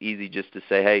think it's easy just to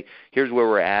say, hey, here's where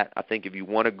we're at. I think if you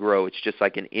want to grow, it's just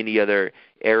like in any other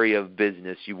area of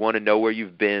business. You want to know where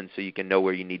you've been so you can know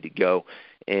where you need to go.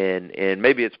 And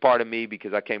maybe it's part of me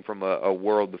because I came from a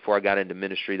world before I got into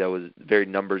ministry that was very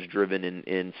numbers driven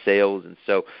in sales. And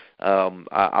so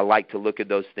I like to look at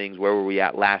those things. Where were we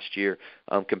at last year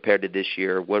compared to this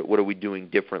year? What are we doing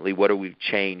differently? What have we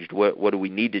changed? What do we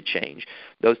need to change?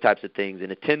 Those types of things.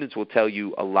 And attendance will tell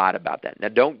you a lot about that. Now,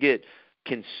 don't get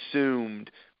consumed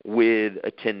with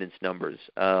attendance numbers.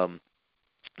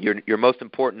 Your most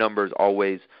important numbers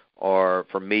always are,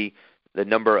 for me, the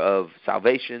number of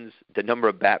salvations, the number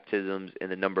of baptisms,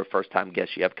 and the number of first-time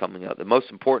guests you have coming up. The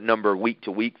most important number week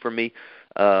to week for me,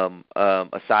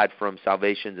 aside from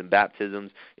salvations and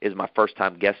baptisms, is my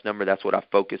first-time guest number. That's what I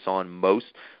focus on most.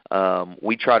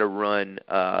 We try to run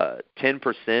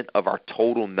 10% of our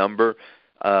total number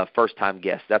first-time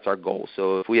guests. That's our goal.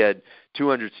 So if we had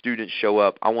 200 students show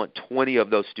up, I want 20 of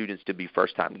those students to be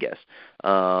first-time guests.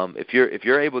 If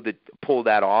you're able to pull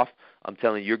that off, I'm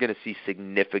telling you, you're going to see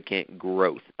significant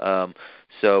growth.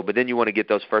 But then you want to get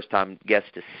those first-time guests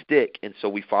to stick, and so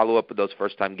we follow up with those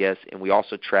first-time guests, and we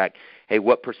also track, hey,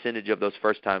 what percentage of those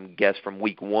first-time guests from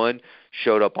week 1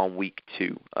 showed up on week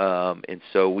 2. And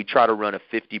so we try to run a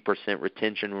 50%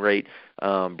 retention rate.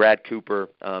 Brad Cooper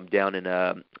down in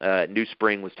New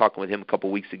Spring, was talking with him a couple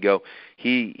weeks ago.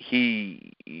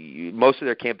 Most of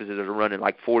their campuses are running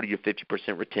like 40 to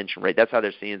 50% retention rate. That's how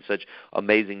they're seeing such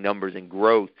amazing numbers and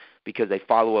growth. because they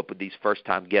follow up with these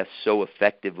first-time guests so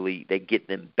effectively, they get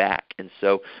them back. And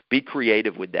so be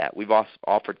creative with that. We've also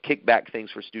offered kickback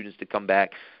things for students to come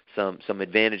back, some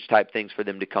advantage type things for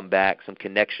them to come back, some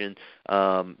connection.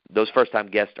 Those first-time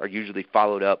guests are usually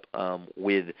followed up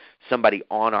with somebody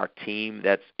on our team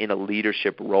that's in a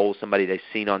leadership role, somebody they've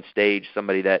seen on stage,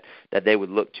 somebody that they would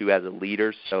look to as a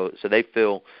leader. So they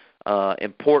feel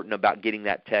important about getting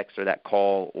that text or that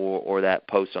call or that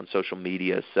post on social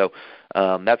media. So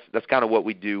that's kind of what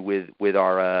we do with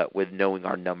our with knowing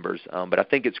our numbers. But I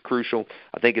think it's crucial.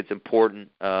 I think it's important.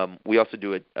 We also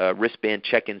do a wristband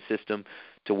check-in system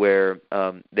to where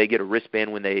they get a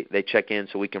wristband when they check in,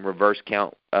 so we can reverse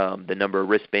count the number of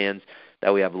wristbands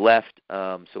that we have left,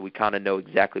 so we kind of know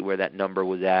exactly where that number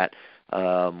was at.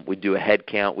 We do a head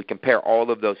count. We compare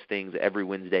all of those things every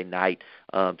Wednesday night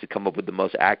to come up with the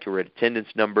most accurate attendance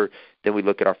number. Then we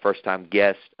look at our first-time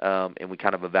guests, and we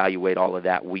kind of evaluate all of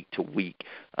that week to week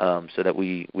so that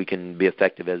we can be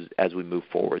effective as we move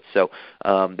forward. So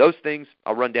those things,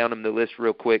 I'll run down them the list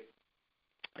real quick.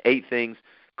 8 things: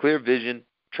 clear vision,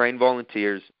 train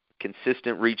volunteers,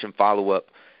 consistent reach and follow-up,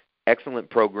 excellent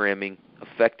programming,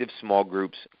 effective small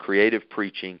groups, creative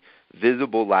preaching,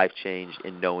 visible life change,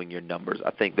 and knowing your numbers.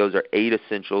 I think those are 8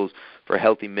 essentials for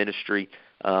healthy ministry.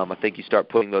 I think you start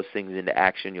putting those things into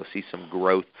action, you'll see some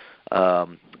growth.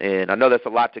 And I know that's a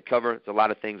lot to cover. It's a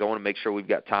lot of things. I want to make sure we've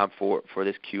got time for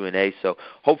this Q&A. So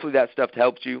hopefully that stuff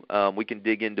helps you. We can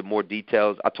dig into more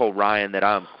details. I told Ryan that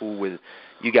I'm cool with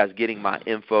you guys getting my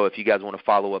info if you guys want to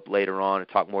follow up later on and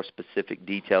talk more specific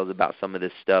details about some of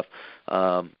this stuff.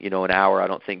 An hour I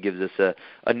don't think gives us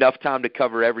enough time to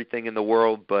cover everything in the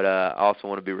world, but I also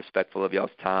want to be respectful of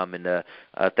y'all's time, and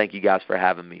thank you guys for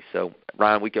having me. So,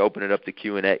 Ryan, we can open it up to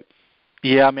Q&A.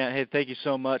 Yeah, man. Hey, thank you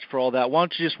so much for all that. Why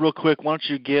don't you just real quick,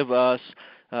 give us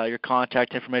your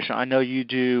contact information? I know you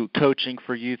do coaching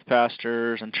for youth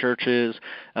pastors and churches.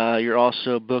 You're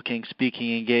also booking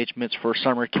speaking engagements for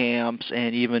summer camps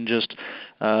and even just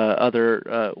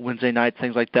other Wednesday night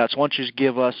things like that. So why don't you just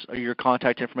give us your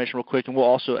contact information real quick, and we'll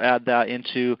also add that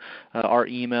into our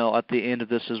email at the end of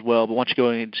this as well. But why don't you go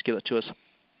ahead and just give it to us?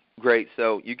 Great.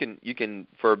 So you can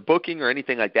for booking or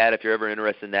anything like that, if you're ever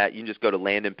interested in that, you can just go to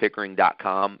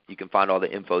landonpickering.com. You can find all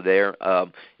the info there.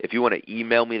 If you want to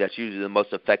email me, that's usually the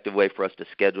most effective way for us to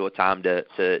schedule a time to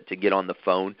get on the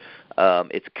phone.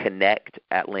 It's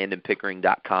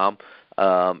connect@landonpickering.com.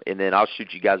 And then I'll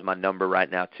shoot you guys my number right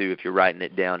now, too, if you're writing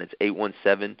it down. It's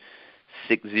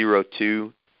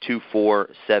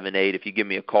 817-602-2478. If you give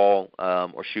me a call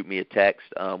or shoot me a text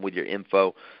with your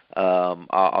info,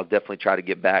 I'll definitely try to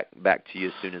get back to you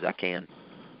as soon as I can.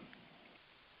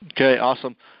 Okay,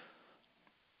 awesome.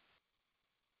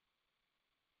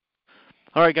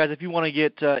 All right, guys, if you want to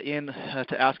get in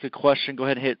to ask a question, go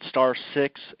ahead and hit *6,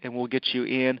 and we'll get you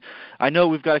in. I know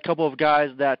we've got a couple of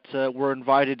guys that were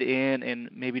invited in and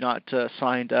maybe not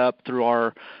signed up through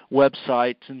our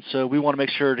website, and so we want to make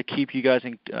sure to keep you guys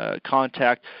in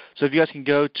contact. So if you guys can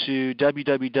go to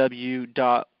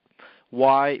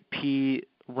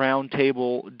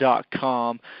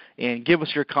www.yproundtable.com and give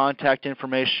us your contact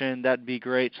information, that'd be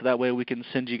great, so that way we can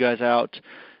send you guys out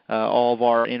all of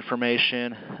our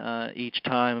information each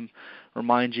time,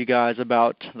 remind you guys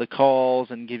about the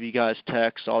calls and give you guys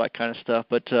text, all that kind of stuff.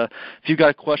 But if you've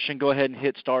got a question, go ahead and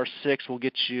hit *6. We'll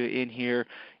get you in here,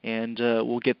 and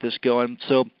we'll get this going.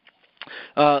 So,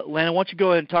 Landon, why don't you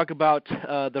go ahead and talk about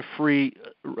the free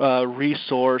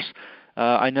resource.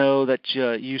 I know that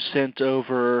you sent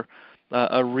over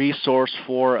a resource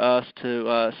for us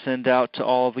to send out to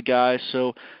all of the guys.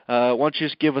 So why don't you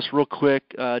just give us real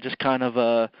quick just kind of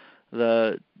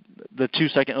the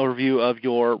 2-second overview of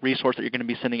your resource that you're going to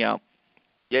be sending out.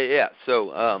 Yeah.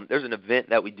 So there's an event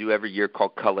that we do every year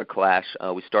called Color Clash.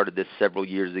 We started this several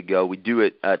years ago. We do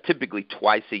it typically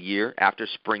twice a year after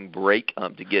spring break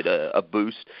to get a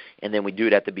boost, and then we do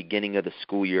it at the beginning of the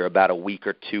school year, about a week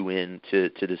or two into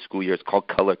the school year. It's called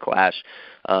Color Clash.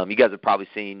 You guys have probably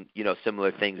seen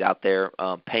similar things out there,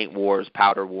 paint wars,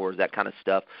 powder wars, that kind of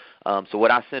stuff. So what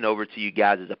I send over to you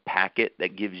guys is a packet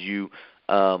that gives you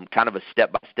kind of a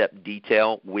step-by-step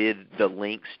detail with the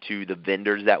links to the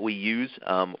vendors that we use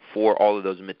for all of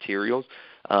those materials.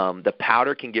 The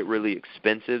powder can get really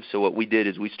expensive, so what we did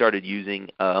is we started using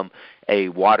a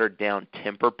watered-down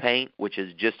temper paint, which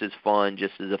is just as fun,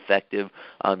 just as effective.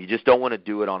 You just don't want to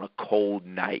do it on a cold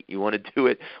night. You want to do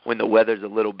it when the weather's a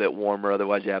little bit warmer,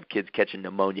 otherwise you have kids catching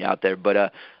pneumonia out there.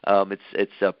 But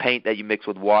it's a paint that you mix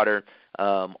with water.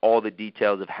 all the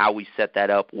details of how we set that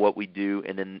up, what we do,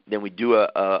 and then we do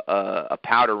a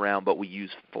powder round, but we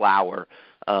use flour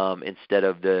instead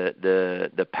of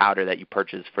the powder that you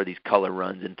purchase for these color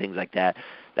runs and things like that.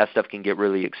 That stuff can get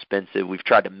really expensive. We've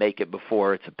tried to make it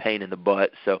before. It's a pain in the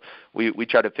butt. So we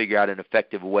try to figure out an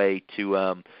effective way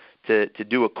to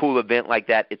do a cool event like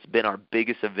that. It's been our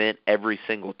biggest event every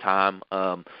single time.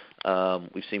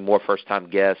 We've seen more first-time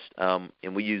guests,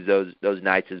 and we use those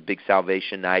nights as big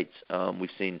salvation nights. We've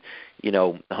seen,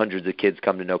 hundreds of kids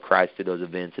come to know Christ at those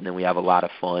events, and then we have a lot of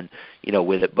fun,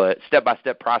 with it. But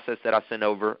step-by-step process that I sent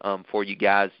over for you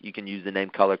guys. You can use the name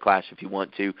Color Clash if you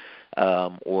want to,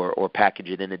 or package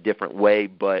it in a different way.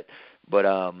 But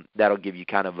that'll give you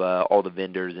kind of all the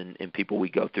vendors and people we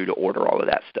go through to order all of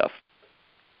that stuff.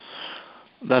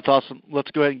 That's awesome. Let's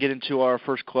go ahead and get into our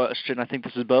first question. I think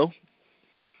this is Bo.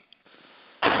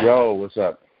 Yo, what's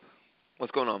up?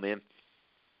 What's going on, man?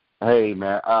 Hey,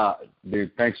 man.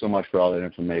 Dude, thanks so much for all that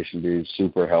information, dude.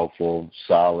 Super helpful,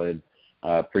 solid.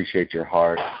 Appreciate your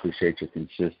heart. Appreciate your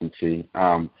consistency.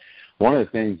 One of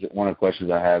the questions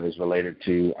I have is related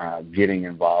to getting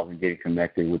involved and getting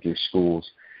connected with your schools.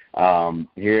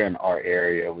 Here in our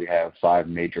area, we have 5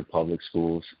 major public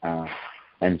schools,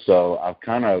 and so I've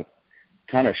kind of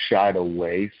shied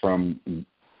away from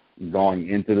going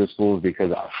into the schools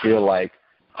because I feel like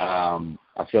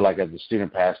as a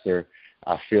student pastor,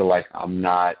 I feel like I'm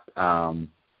not. I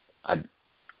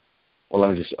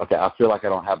feel like I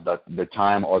don't have the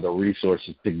time or the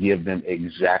resources to give them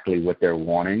exactly what they're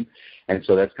wanting, and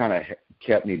so that's kind of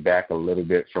kept me back a little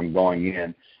bit from going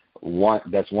in.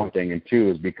 That's one thing, and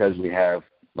 2 is because we have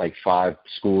like 5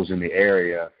 schools in the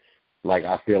area. Like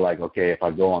I feel like, okay, if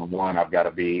I go on one, I've got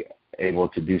to be able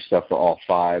to do stuff for all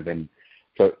 5. And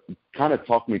so kind of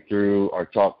talk through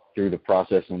the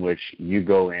process in which you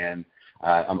go in.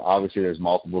 Obviously there's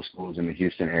multiple schools in the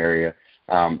Houston area.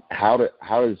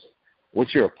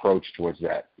 What's your approach towards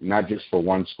that? Not just for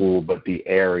one school, but the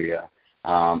area,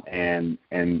 and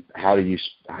how do you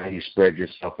spread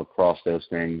yourself across those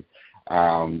things?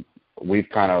 We've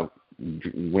kind of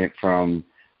went from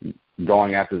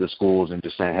going after the schools and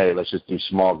just saying, hey, let's just do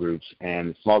small groups.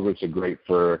 And small groups are great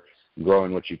for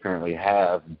growing what you currently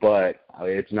have, but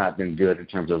it's not been good in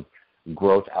terms of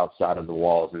growth outside of the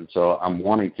walls. And so I'm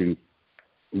wanting to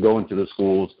go into the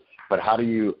schools, but how do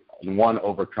you, one,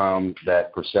 overcome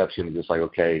that perception of just like,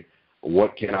 okay,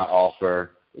 what can I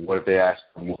offer? What if they ask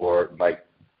for more? Like,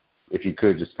 if you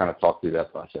could just kind of talk through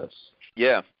that process.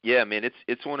 Yeah, man.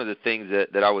 It's one of the things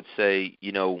that I would say,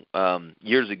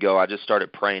 years ago I just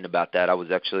started praying about that. I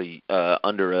was actually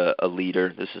under a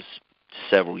leader. This is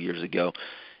several years ago.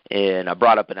 And I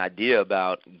brought up an idea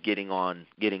about getting on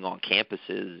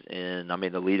campuses, and I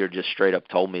mean the leader just straight up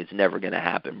told me it's never going to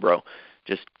happen, bro.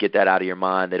 Just get that out of your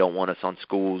mind. They don't want us on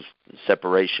schools,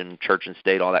 separation, church and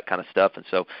state, all that kind of stuff. And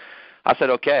so I said,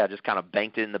 okay. I just kind of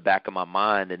banked it in the back of my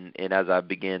mind, and as I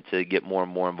began to get more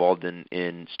and more involved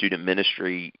in student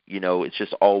ministry, it's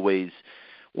just always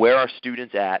where our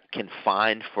students at can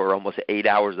find for almost 8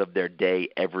 hours of their day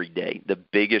every day. The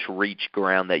biggest reach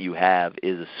ground that you have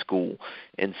is a school.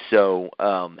 And so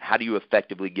how do you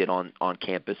effectively get on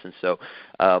campus? And so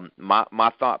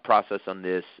my thought process on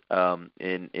this,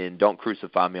 and don't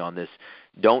crucify me on this,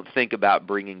 don't think about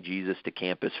bringing Jesus to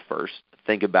campus first.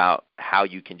 Think about how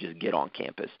you can just get on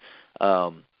campus.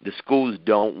 The schools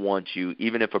don't want you,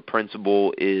 even if a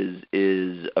principal is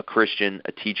a Christian,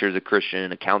 a teacher is a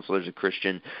Christian, a counselor is a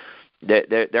Christian,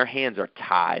 their hands are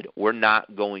tied. We're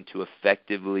not going to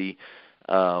effectively,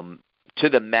 to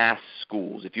the mass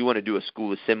schools, if you want to do a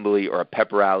school assembly or a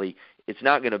pep rally, it's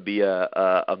not going to be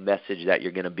a message that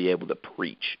you're going to be able to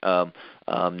preach.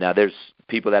 Now, there's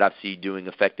people that I've seen doing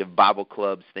effective Bible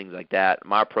clubs, things like that.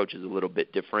 My approach is a little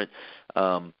bit different.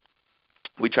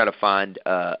 We try to find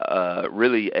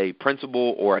really a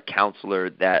principal or a counselor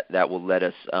that will let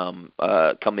us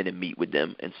come in and meet with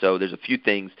them. And so there's a few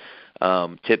things,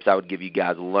 tips I would give you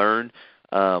guys. Learn,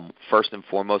 first and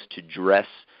foremost, to dress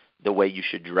the way you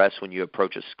should dress when you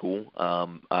approach a school.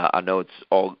 I know it's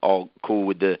all cool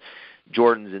with the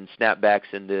Jordans and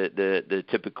snapbacks and the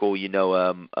typical, youth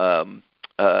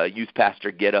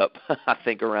pastor get up, I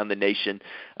think, around the nation.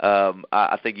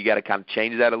 I think you got to kind of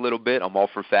change that a little bit. I'm all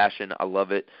for fashion. I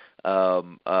love it.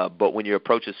 But when you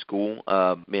approach a school,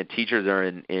 teachers are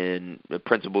in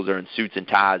principals are in suits and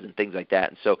ties and things like that.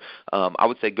 And so I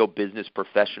would say go business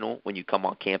professional when you come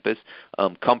on campus.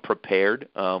 Come prepared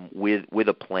with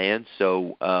a plan.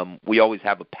 So we always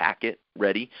have a packet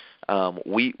ready.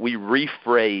 We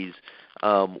rephrase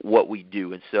what we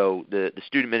do. And so the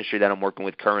student ministry that I'm working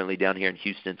with currently down here in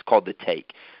Houston, it's called The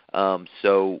Take.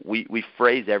 So we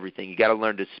phrase everything. You got to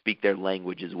learn to speak their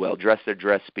language as well. Dress their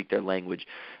dress, speak their language.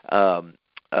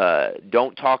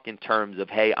 Don't talk in terms of,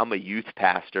 hey, I'm a youth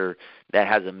pastor that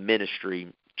has a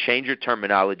ministry. Change your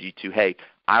terminology to, hey,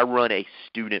 I run a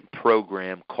student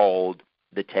program called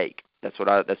The Take. This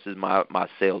is my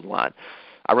sales line.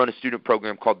 I run a student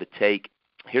program called The Take.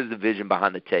 Here's the vision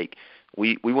behind The Take.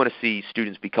 We want to see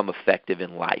students become effective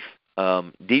in life.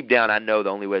 Deep down, I know the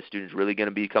only way a student's really going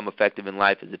to become effective in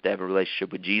life is if they have a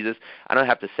relationship with Jesus. I don't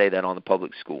have to say that on the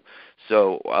public school.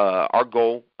 So our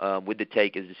goal with The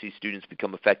Take is to see students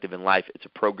become effective in life. It's a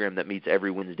program that meets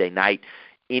every Wednesday night.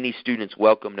 Any student's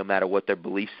welcome, no matter what their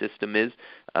belief system is.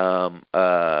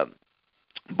 But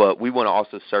we want to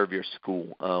also serve your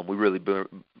school.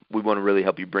 We want to really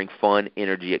help you bring fun,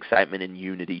 energy, excitement, and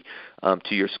unity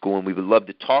to your school, and we would love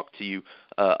to talk to you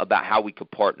about how we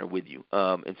could partner with you.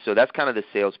 And so that's kind of the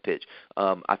sales pitch.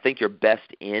 I think your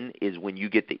best in is when you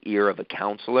get the ear of a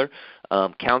counselor.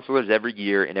 Counselors every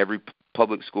year in every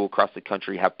public school across the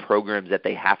country have programs that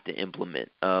they have to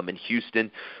implement. In Houston,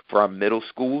 for our middle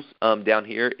schools down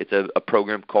here, it's a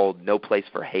program called No Place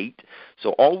for Hate. So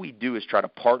all we do is try to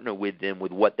partner with them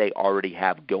with what they already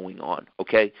have going on,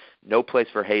 okay? No Place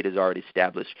for Hate is already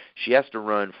established. She has to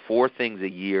run 4 things a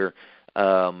year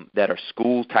that are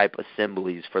school-type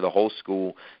assemblies for the whole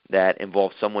school that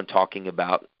involve someone talking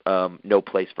about No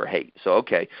Place for Hate. So,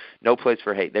 okay, No Place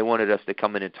for Hate. They wanted us to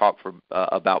come in and talk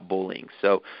about bullying.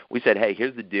 So we said, hey,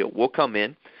 here's the deal. We'll come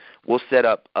in. We'll set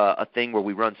up a thing where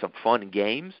we run some fun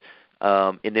games,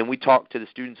 and then we talk to the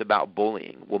students about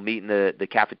bullying. We'll meet in the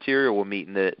cafeteria. We'll meet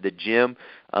in the gym.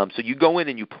 So you go in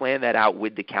and you plan that out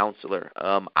with the counselor.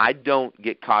 I don't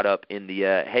get caught up in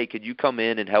the, hey, could you come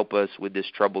in and help us with this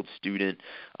troubled student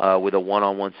with a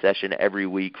one-on-one session every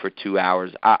week for 2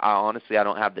 hours? I honestly, I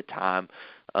don't have the time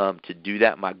to do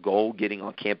that. My goal getting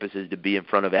on campus is to be in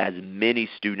front of as many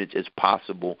students as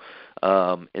possible.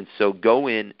 And so go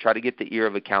in, try to get the ear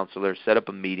of a counselor, set up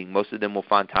a meeting. Most of them will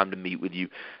find time to meet with you.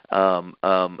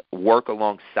 Work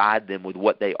alongside them with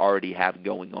what they already have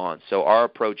going on. So our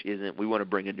approach isn't we want to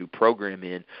bring a new program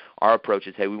in. Our approach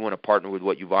is, hey, we want to partner with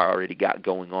what you've already got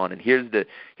going on. And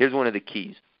here's one of the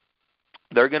keys.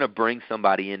 They're going to bring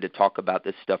somebody in to talk about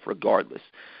this stuff regardless.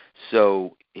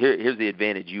 So here's the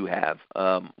advantage you have.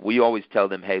 We always tell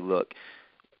them, hey, look,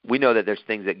 we know that there's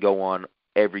things that go on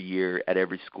every year at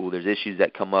every school. There's issues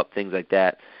that come up, things like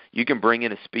that. You can bring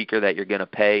in a speaker that you're going to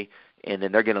pay, and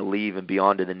then they're going to leave and be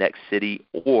on to the next city,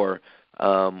 or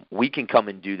we can come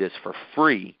and do this for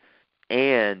free,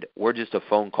 and we're just a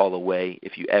phone call away.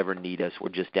 If you ever need us, we're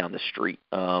just down the street.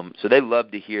 So they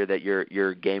love to hear that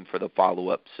you're game for the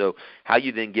follow-up. So how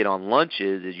you then get on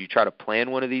lunches is you try to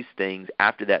plan one of these things.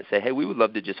 After that, say, hey, we would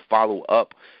love to just follow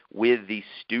up with these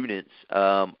students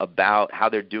about how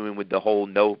they're doing with the whole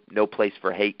No Place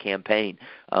for Hate campaign.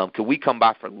 Could we come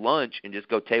by for lunch and just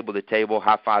go table to table,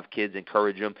 high-five kids,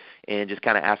 encourage them, and just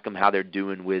kind of ask them how they're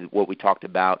doing with what we talked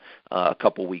about a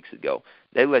couple weeks ago?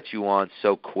 They let you on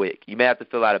so quick. You may have to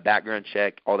fill out a background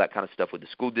check, all that kind of stuff with the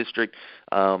school district.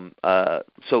 So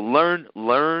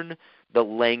learn the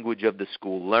language of the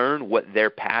school. Learn what they're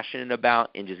passionate about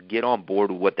and just get on board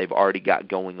with what they've already got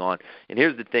going on. And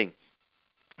here's the thing.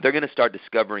 They're going to start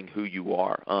discovering who you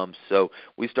are. So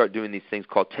we start doing these things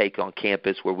called Take on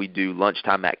Campus where we do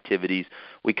lunchtime activities.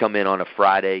 We come in on a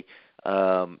Friday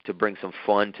to bring some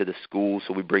fun to the school.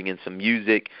 So we bring in some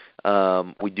music.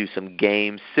 We do some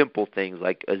games, simple things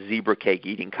like a zebra cake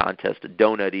eating contest, a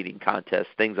donut eating contest,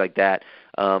 things like that.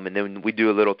 And then we do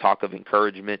a little talk of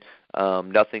encouragement,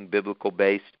 nothing biblical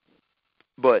based.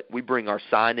 But we bring our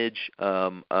signage.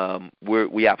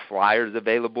 We have flyers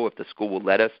available if the school will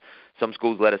let us. Some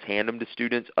schools let us hand them to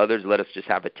students. Others let us just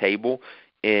have a table,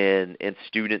 and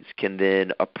students can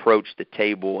then approach the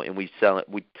table, and we sell it.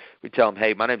 We tell them,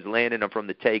 hey, my name's Landon. I'm from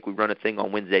The Take. We run a thing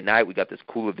on Wednesday night. We got this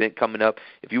cool event coming up.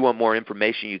 If you want more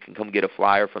information, you can come get a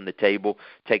flyer from the table,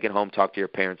 take it home, talk to your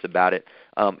parents about it.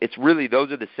 It's really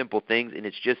those are the simple things, and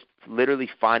it's just literally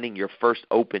finding your first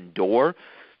open door,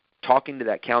 talking to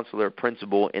that counselor or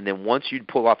principal, and then once you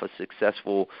pull off a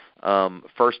successful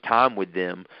first time with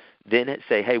them, then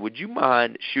say, hey, would you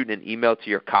mind shooting an email to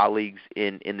your colleagues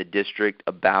in the district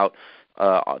about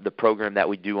the program that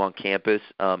we do on campus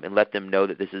and let them know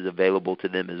that this is available to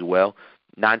them as well?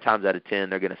 9 times out of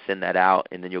 10, they're going to send that out,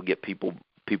 and then you'll get people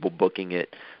booking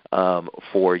it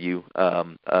for you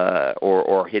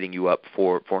or hitting you up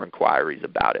for inquiries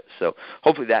about it. So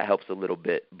hopefully that helps a little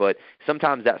bit. But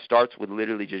sometimes that starts with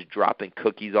literally just dropping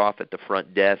cookies off at the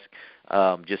front desk,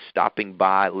 just stopping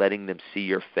by, letting them see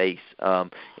your face.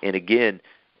 And again,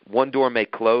 one door may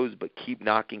close, but keep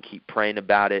knocking, keep praying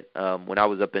about it. When I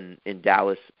was up in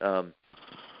Dallas,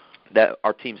 that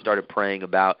our team started praying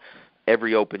about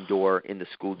every open door in the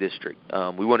school district.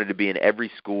 We wanted to be in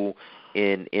every school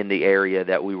in the area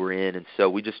that we were in, and so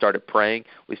we just started praying.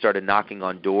 We started knocking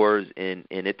on doors, and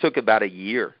it took about a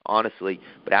year, honestly.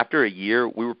 But after a year,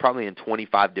 we were probably in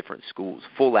 25 different schools,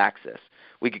 full access.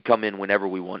 We could come in whenever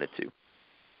we wanted to.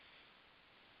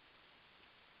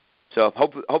 So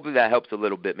hopefully that helps a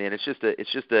little bit, man.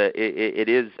 It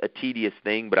is a tedious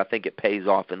thing, but I think it pays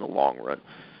off in the long run.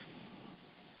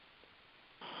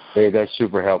 Hey, that's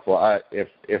super helpful.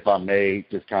 If I may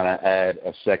just kind of add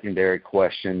a secondary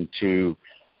question to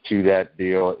that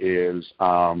deal is,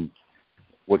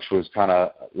 which was kind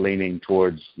of leaning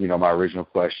towards, my original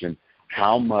question,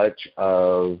 how much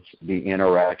of the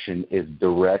interaction is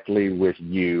directly with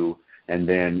you, and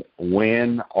then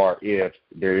when or if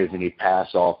there is any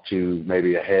pass off to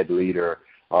maybe a head leader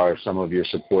or some of your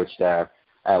support staff,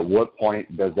 at what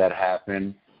point does that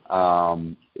happen,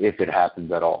 if it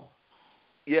happens at all?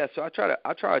 Yeah, so I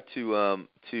try to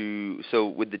so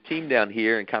with the team down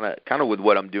here and kind of with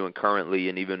what I'm doing currently,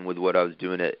 and even with what I was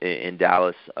doing in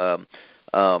Dallas,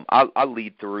 I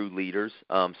lead through leaders.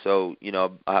 So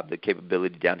I have the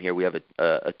capability down here. We have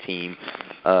a team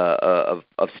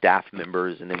of staff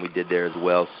members, and then we did there as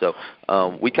well. So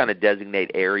we kind of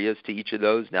designate areas to each of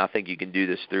those. Now I think you can do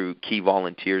this through key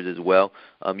volunteers as well.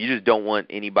 You just don't want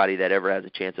anybody that ever has a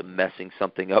chance of messing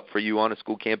something up for you on a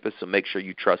school campus. So make sure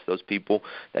you trust those people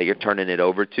that you're turning it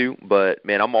over to. But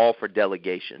man, I'm all for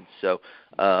delegation. So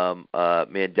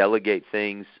man, delegate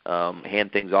things,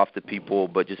 hand things off to people,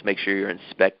 but just make sure you're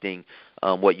inspecting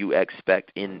what you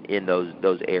expect in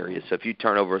those areas. So if you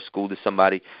turn over a school to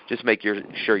somebody, just make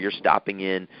sure you're stopping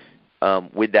in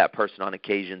with that person on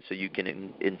occasion so you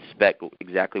can inspect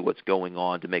exactly what's going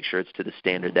on to make sure it's to the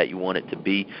standard that you want it to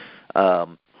be.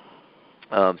 So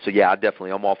yeah,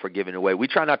 I'm all for giving away. We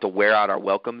try not to wear out our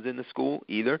welcomes in the school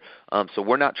either. So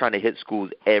we're not trying to hit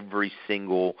schools every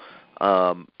single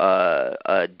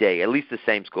day, at least the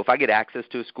same school. If I get access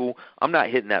to a school, I'm not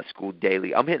hitting that school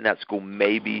daily. I'm hitting that school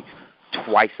maybe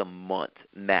twice a month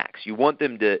max. You want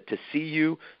them to see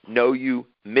you, know you,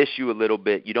 miss you a little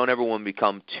bit. You don't ever want to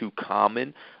become too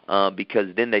common because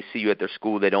then they see you at their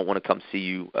school. They don't want to come see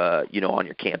you, on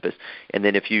your campus. And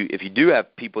then if you do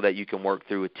have people that you can work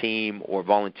through, a team or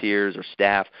volunteers or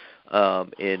staff,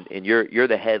 and you're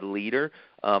the head leader,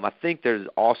 I think there's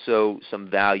also some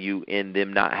value in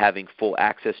them not having full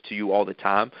access to you all the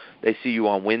time. They see you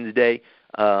on Wednesday,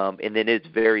 and then it's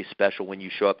very special when you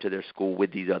show up to their school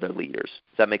with these other leaders.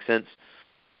 Does that make sense?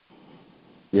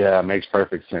 Yeah, it makes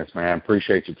perfect sense, man.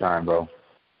 Appreciate your time, bro.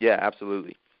 Yeah,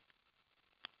 absolutely.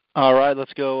 All right,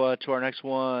 let's go to our next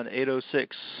one,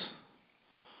 806.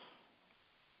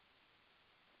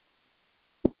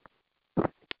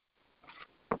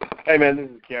 Hey, man, this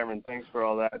is Cameron. Thanks for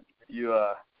all that. You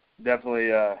definitely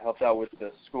helped out with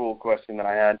the school question that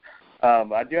I had.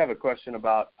 I do have a question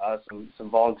about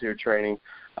some volunteer training.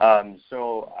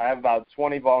 So I have about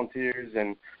 20 volunteers,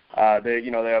 and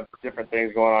they have different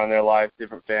things going on in their life,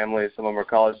 different families. Some of them are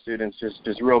college students,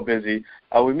 just real busy.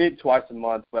 We meet twice a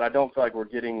month, but I don't feel like we're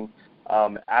getting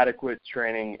adequate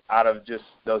training out of just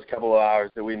those couple of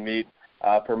hours that we meet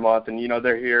per month. And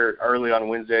they're here early on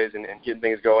Wednesdays and getting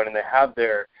things going, and they have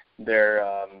their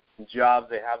jobs,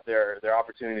 they have their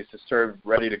opportunities to serve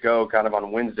ready to go kind of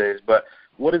on Wednesdays. But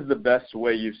what is the best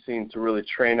way you've seen to really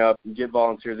train up, get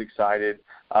volunteers excited,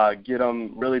 get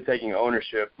them really taking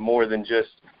ownership more than just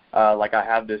like I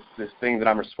have this thing that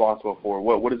I'm responsible for?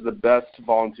 What is the best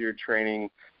volunteer training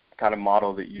kind of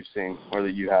model that you've seen or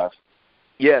that you have?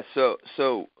 Yeah, so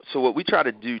what we try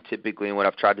to do typically, and what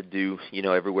I've tried to do,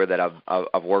 everywhere that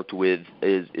I've worked with,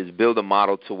 is build a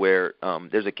model to where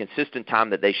there's a consistent time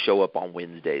that they show up on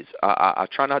Wednesdays. I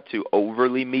try not to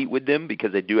overly meet with them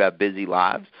because they do have busy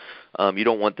lives. You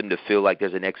don't want them to feel like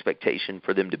there's an expectation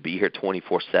for them to be here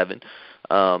 24/7.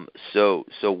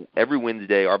 So every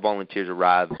Wednesday, our volunteers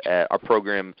arrive. Our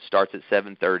program starts at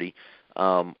 7:30.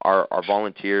 Our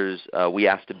volunteers, we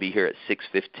ask to be here at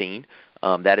 6:15.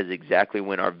 That is exactly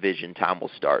when our vision time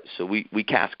will start. So we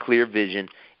cast clear vision.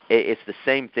 It's the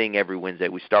same thing every Wednesday.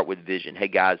 We start with vision. Hey,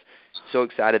 guys, so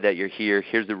excited that you're here.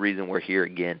 Here's the reason we're here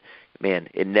again. Man,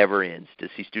 it never ends. To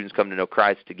see students come to know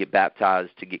Christ, to get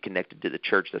baptized, to get connected to the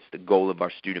church. That's the goal of our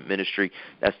student ministry.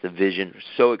 That's the vision. We're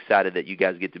so excited that you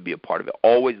guys get to be a part of it.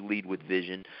 Always lead with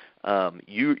vision.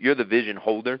 You're the vision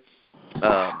holder.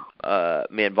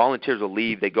 Man, volunteers will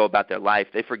leave. They go about their life.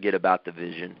 They forget about the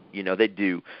vision. They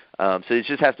do. So it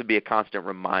just has to be a constant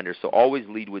reminder. So always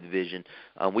lead with vision.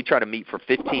 We try to meet for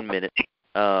 15 minutes.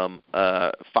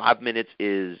 5 minutes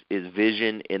is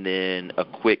vision, and then a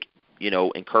quick,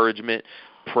 encouragement,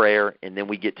 prayer, and then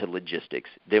we get to logistics.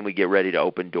 Then we get ready to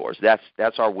open doors.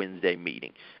 That's our Wednesday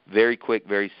meeting. Very quick,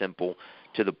 very simple,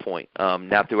 to the point.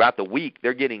 Now, throughout the week,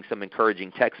 they're getting some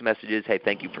encouraging text messages. Hey,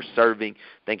 thank you for serving.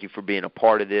 Thank you for being a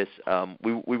part of this.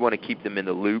 We want to keep them in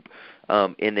the loop.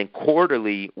 And then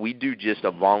quarterly, we do just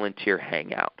a volunteer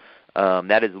hangout.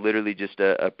 That is literally just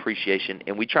a appreciation,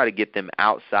 and we try to get them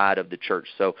outside of the church.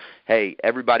 So, hey,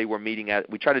 everybody we're meeting at,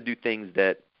 we try to do things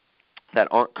that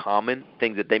aren't common,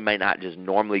 things that they may not just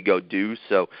normally go do.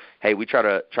 So, hey, we try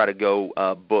to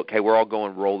go book. Hey, we're all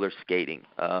going roller skating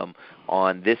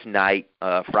on this night,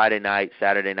 Friday night,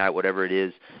 Saturday night, whatever it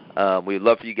is. We'd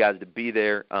love for you guys to be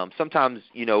there. Sometimes,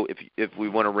 if we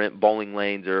want to rent bowling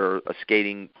lanes or a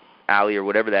skating alley or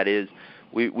whatever that is,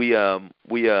 we'll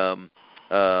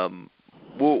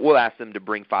ask them to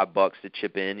bring $5 to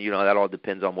chip in. That all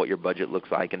depends on what your budget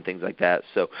looks like and things like that.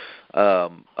 So,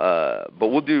 but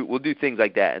we'll do things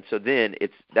like that. And so then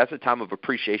that's a time of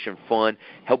appreciation, fun,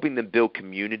 helping them build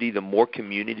community. The more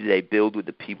community they build with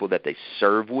the people that they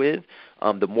serve with,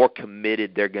 the more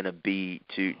committed they're going to be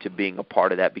to being a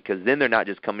part of that, because then they're not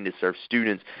just coming to serve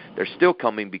students. They're still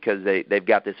coming because they've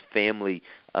got this family,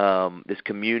 this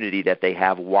community that they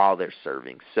have while they're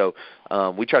serving. So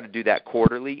we try to do that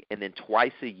quarterly, and then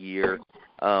twice a year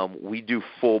we do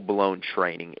full-blown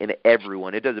training. And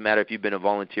everyone, it doesn't matter if you've been a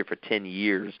volunteer for 10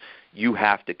 years, you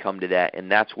have to come to that,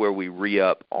 and that's where we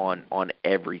re-up on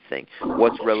everything.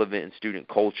 What's relevant in student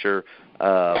culture.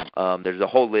 There's a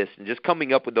whole list, and just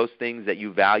coming up with those things that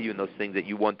you value and those things that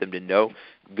you want them to know,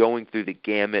 going through the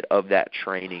gamut of that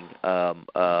training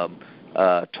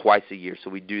twice a year.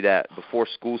 So we do that before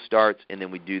school starts, and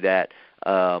then we do that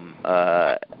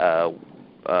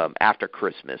after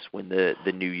Christmas when the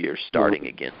new year's starting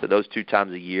again. So those 2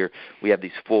 times a year, we have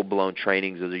these full-blown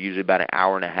trainings. Those are usually about an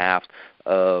hour and a half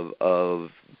of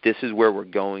this is where we're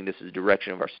going. This is the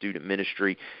direction of our student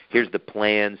ministry. Here's the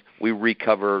plans. We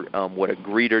recover what a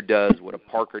greeter does, what a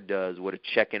parker does, what a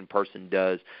check-in person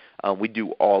does. We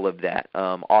do all of that.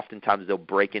 Oftentimes they'll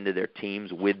break into their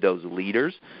teams with those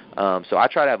leaders. So I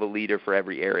try to have a leader for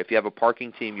every area. If you have a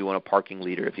parking team, you want a parking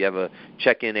leader. If you have a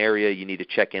check-in area, you need a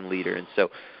check-in leader. And so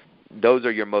those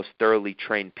are your most thoroughly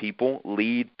trained people.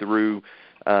 Lead through.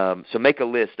 So make a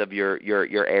list of your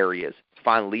areas.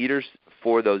 Find leaders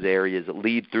for those areas,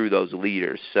 lead through those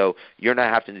leaders. So you're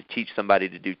not having to teach somebody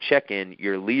to do check-in.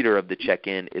 Your leader of the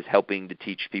check-in is helping to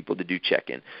teach people to do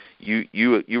check-in.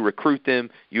 You recruit them,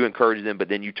 you encourage them, but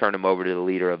then you turn them over to the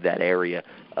leader of that area.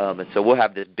 And so we'll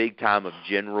have this big time of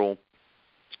general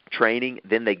training.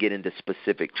 Then they get into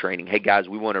specific training. Hey, guys,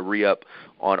 we want to re-up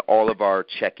on all of our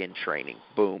check-in training.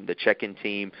 Boom, the check-in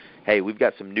team. Hey, we've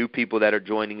got some new people that are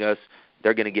joining us.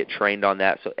 They're going to get trained on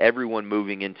that. So everyone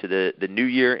moving into the new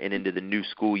year and into the new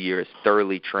school year is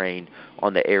thoroughly trained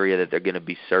on the area that they're going to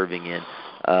be serving in,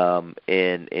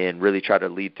 and really try to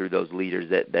lead through those leaders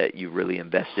that you really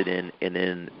invested in. And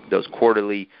then those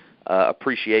quarterly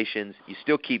appreciations, you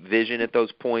still keep vision at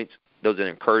those points. Those are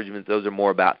encouragements. Those are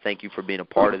more about thank you for being a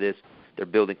part of this. They're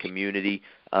building community.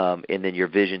 And then your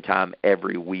vision time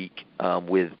every week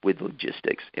with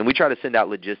logistics. And we try to send out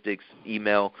logistics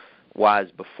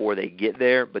email-wise before they get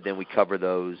there, but then we cover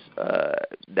those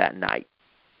that night.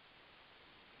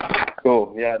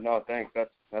 Cool. Yeah, no, thanks.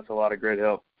 That's a lot of great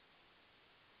help.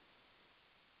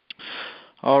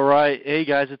 All right. Hey,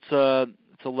 guys, it's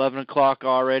 11 o'clock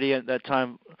already, and that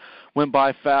time went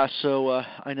by fast, so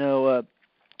I know it's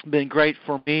been great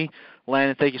for me.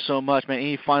 Landon, thank you so much, man.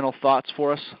 Any final thoughts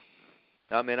for us?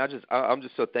 Man, I'm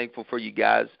just so thankful for you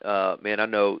guys. Man, I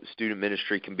know student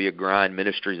ministry can be a grind.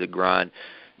 Ministry is a grind.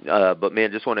 But,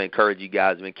 man, just want to encourage you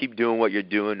guys. I mean, keep doing what you're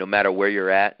doing no matter where you're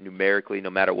at, numerically,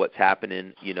 no matter what's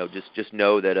happening. Just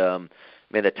know that,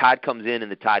 man, the tide comes in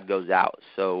and the tide goes out.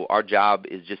 So our job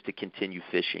is just to continue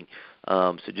fishing.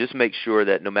 So just make sure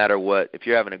that no matter what, if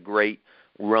you're having a great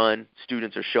run,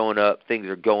 students are showing up, things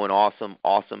are going awesome.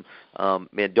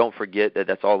 Man, don't forget that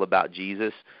that's all about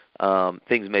Jesus.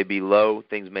 Things may be low,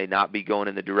 things may not be going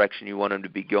in the direction you want them to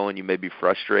be going. You may be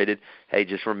frustrated. Hey,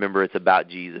 just remember it's about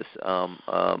Jesus. Don't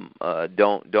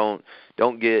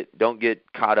get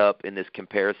caught up in this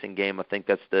comparison game. I think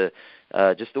that's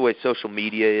just the way social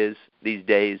media is these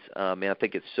days. Man, I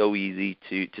think it's so easy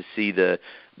to see the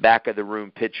back of the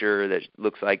room picture that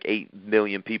looks like 8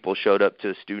 million people showed up to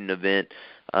a student event.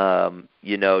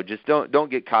 Just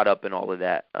don't get caught up in all of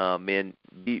that. Man,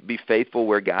 be faithful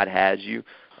where God has you.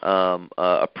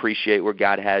 appreciate where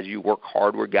God has you, work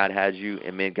hard where God has you,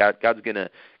 and man, God's gonna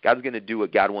do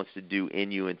what God wants to do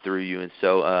in you and through you. And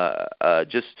so,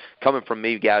 just coming from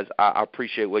me, guys, I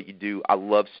appreciate what you do. I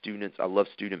love students. I love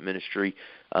student ministry,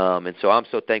 and so I'm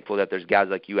so thankful that there's guys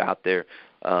like you out there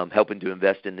helping to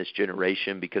invest in this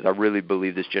generation, because I really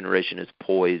believe this generation is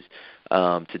poised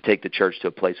to take the church to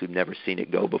a place we've never seen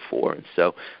it go before. And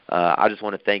so, I just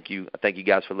want to thank you. Thank you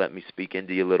guys for letting me speak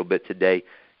into you a little bit today.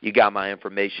 You got my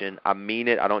information. I mean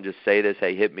it. I don't just say this,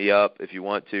 hey, hit me up if you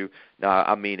want to. No,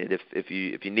 I mean it. If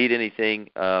you need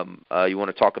anything, you want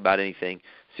to talk about anything,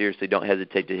 seriously, don't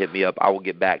hesitate to hit me up. I will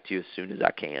get back to you as soon as I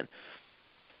can.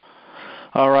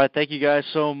 All right. Thank you guys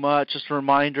so much. Just a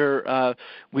reminder,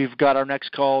 we've got our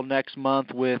next call next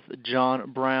month with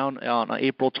John Brown on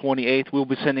April 28th. We'll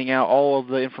be sending out all of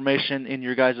the information in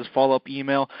your guys' follow-up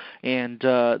email, and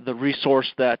the resource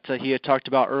that he had talked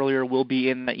about earlier will be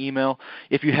in the email.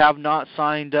 If you have not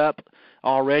signed up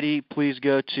already, please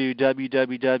go to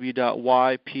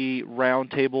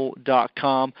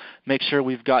www.yproundtable.com. Make sure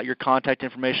we've got your contact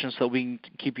information so we can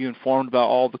keep you informed about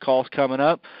all the calls coming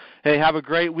up. Hey, have a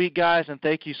great week, guys, and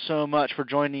thank you so much for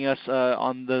joining us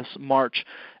on this March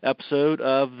episode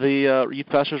of the Youth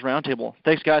Pastors Roundtable.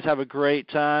 Thanks, guys. Have a great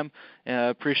time, and I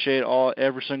appreciate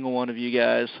every single one of you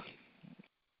guys.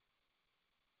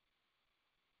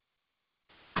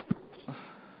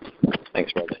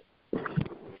 Thanks, brother.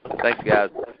 Thanks,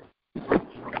 guys.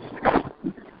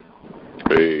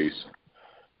 Peace.